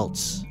Garrett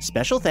Schultz.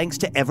 Special thanks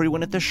to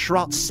everyone at the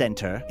Schrotz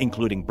Center,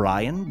 including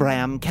Brian,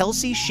 Bram,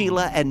 Kelsey,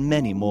 Sheila, and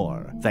many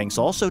more. Thanks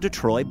also to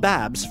Troy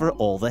Babs for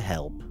all the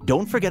help.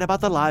 Don't forget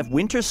about the live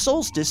Winter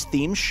Solstice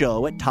themed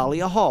show at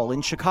Talia Hall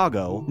in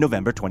Chicago,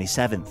 November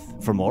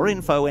 27th. For more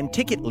info and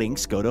ticket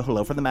links, go to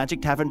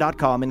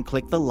hellofromthemagictavern.com and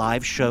click the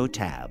live show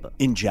tab.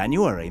 In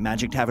January,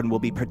 Magic Tavern will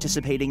be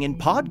participating in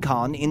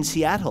PodCon in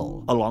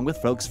Seattle, along with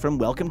folks from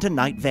Welcome to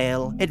Night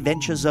Vale,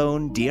 Adventure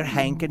Zone, Dear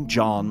Hank and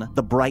John,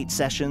 The Bright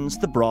Sessions,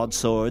 The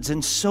Broadswords,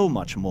 and so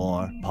much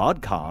more.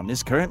 PodCon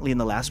is currently in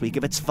the last week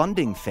of its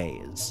funding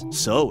phase,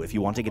 so if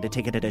you want to get a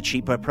ticket at a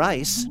cheaper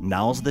price,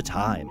 now's the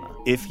time.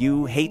 If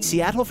you hate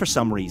Seattle for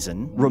some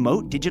reason,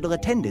 remote digital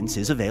attendance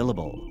is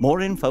available. More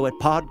info at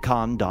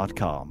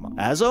podcon.com.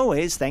 As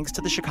always, thanks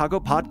to the Chicago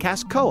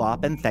Podcast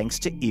Co-op and thanks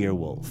to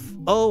Earwolf.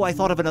 Oh, I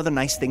thought of another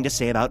nice thing to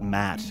say about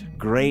Matt.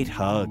 Great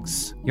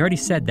hugs. You already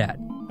said that.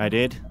 I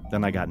did?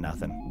 Then I got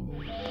nothing.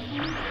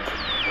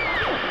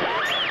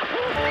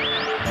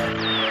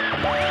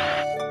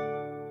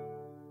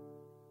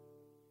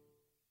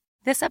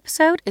 This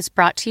episode is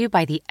brought to you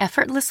by the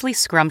effortlessly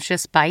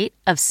scrumptious bite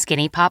of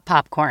Skinny Pop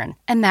Popcorn.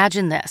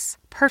 Imagine this.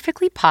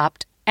 Perfectly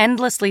popped,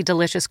 endlessly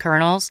delicious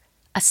kernels,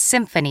 a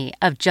symphony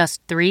of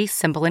just 3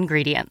 simple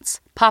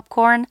ingredients.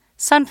 Popcorn,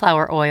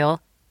 sunflower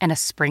oil, and a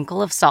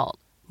sprinkle of salt.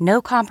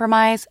 No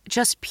compromise,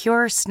 just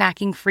pure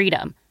snacking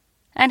freedom.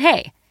 And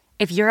hey,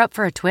 if you're up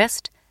for a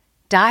twist,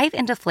 dive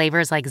into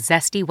flavors like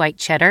zesty white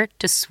cheddar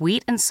to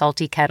sweet and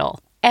salty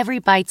kettle. Every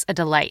bite's a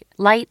delight,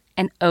 light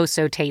and oh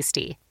so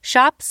tasty.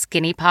 Shop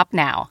Skinny Pop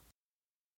now.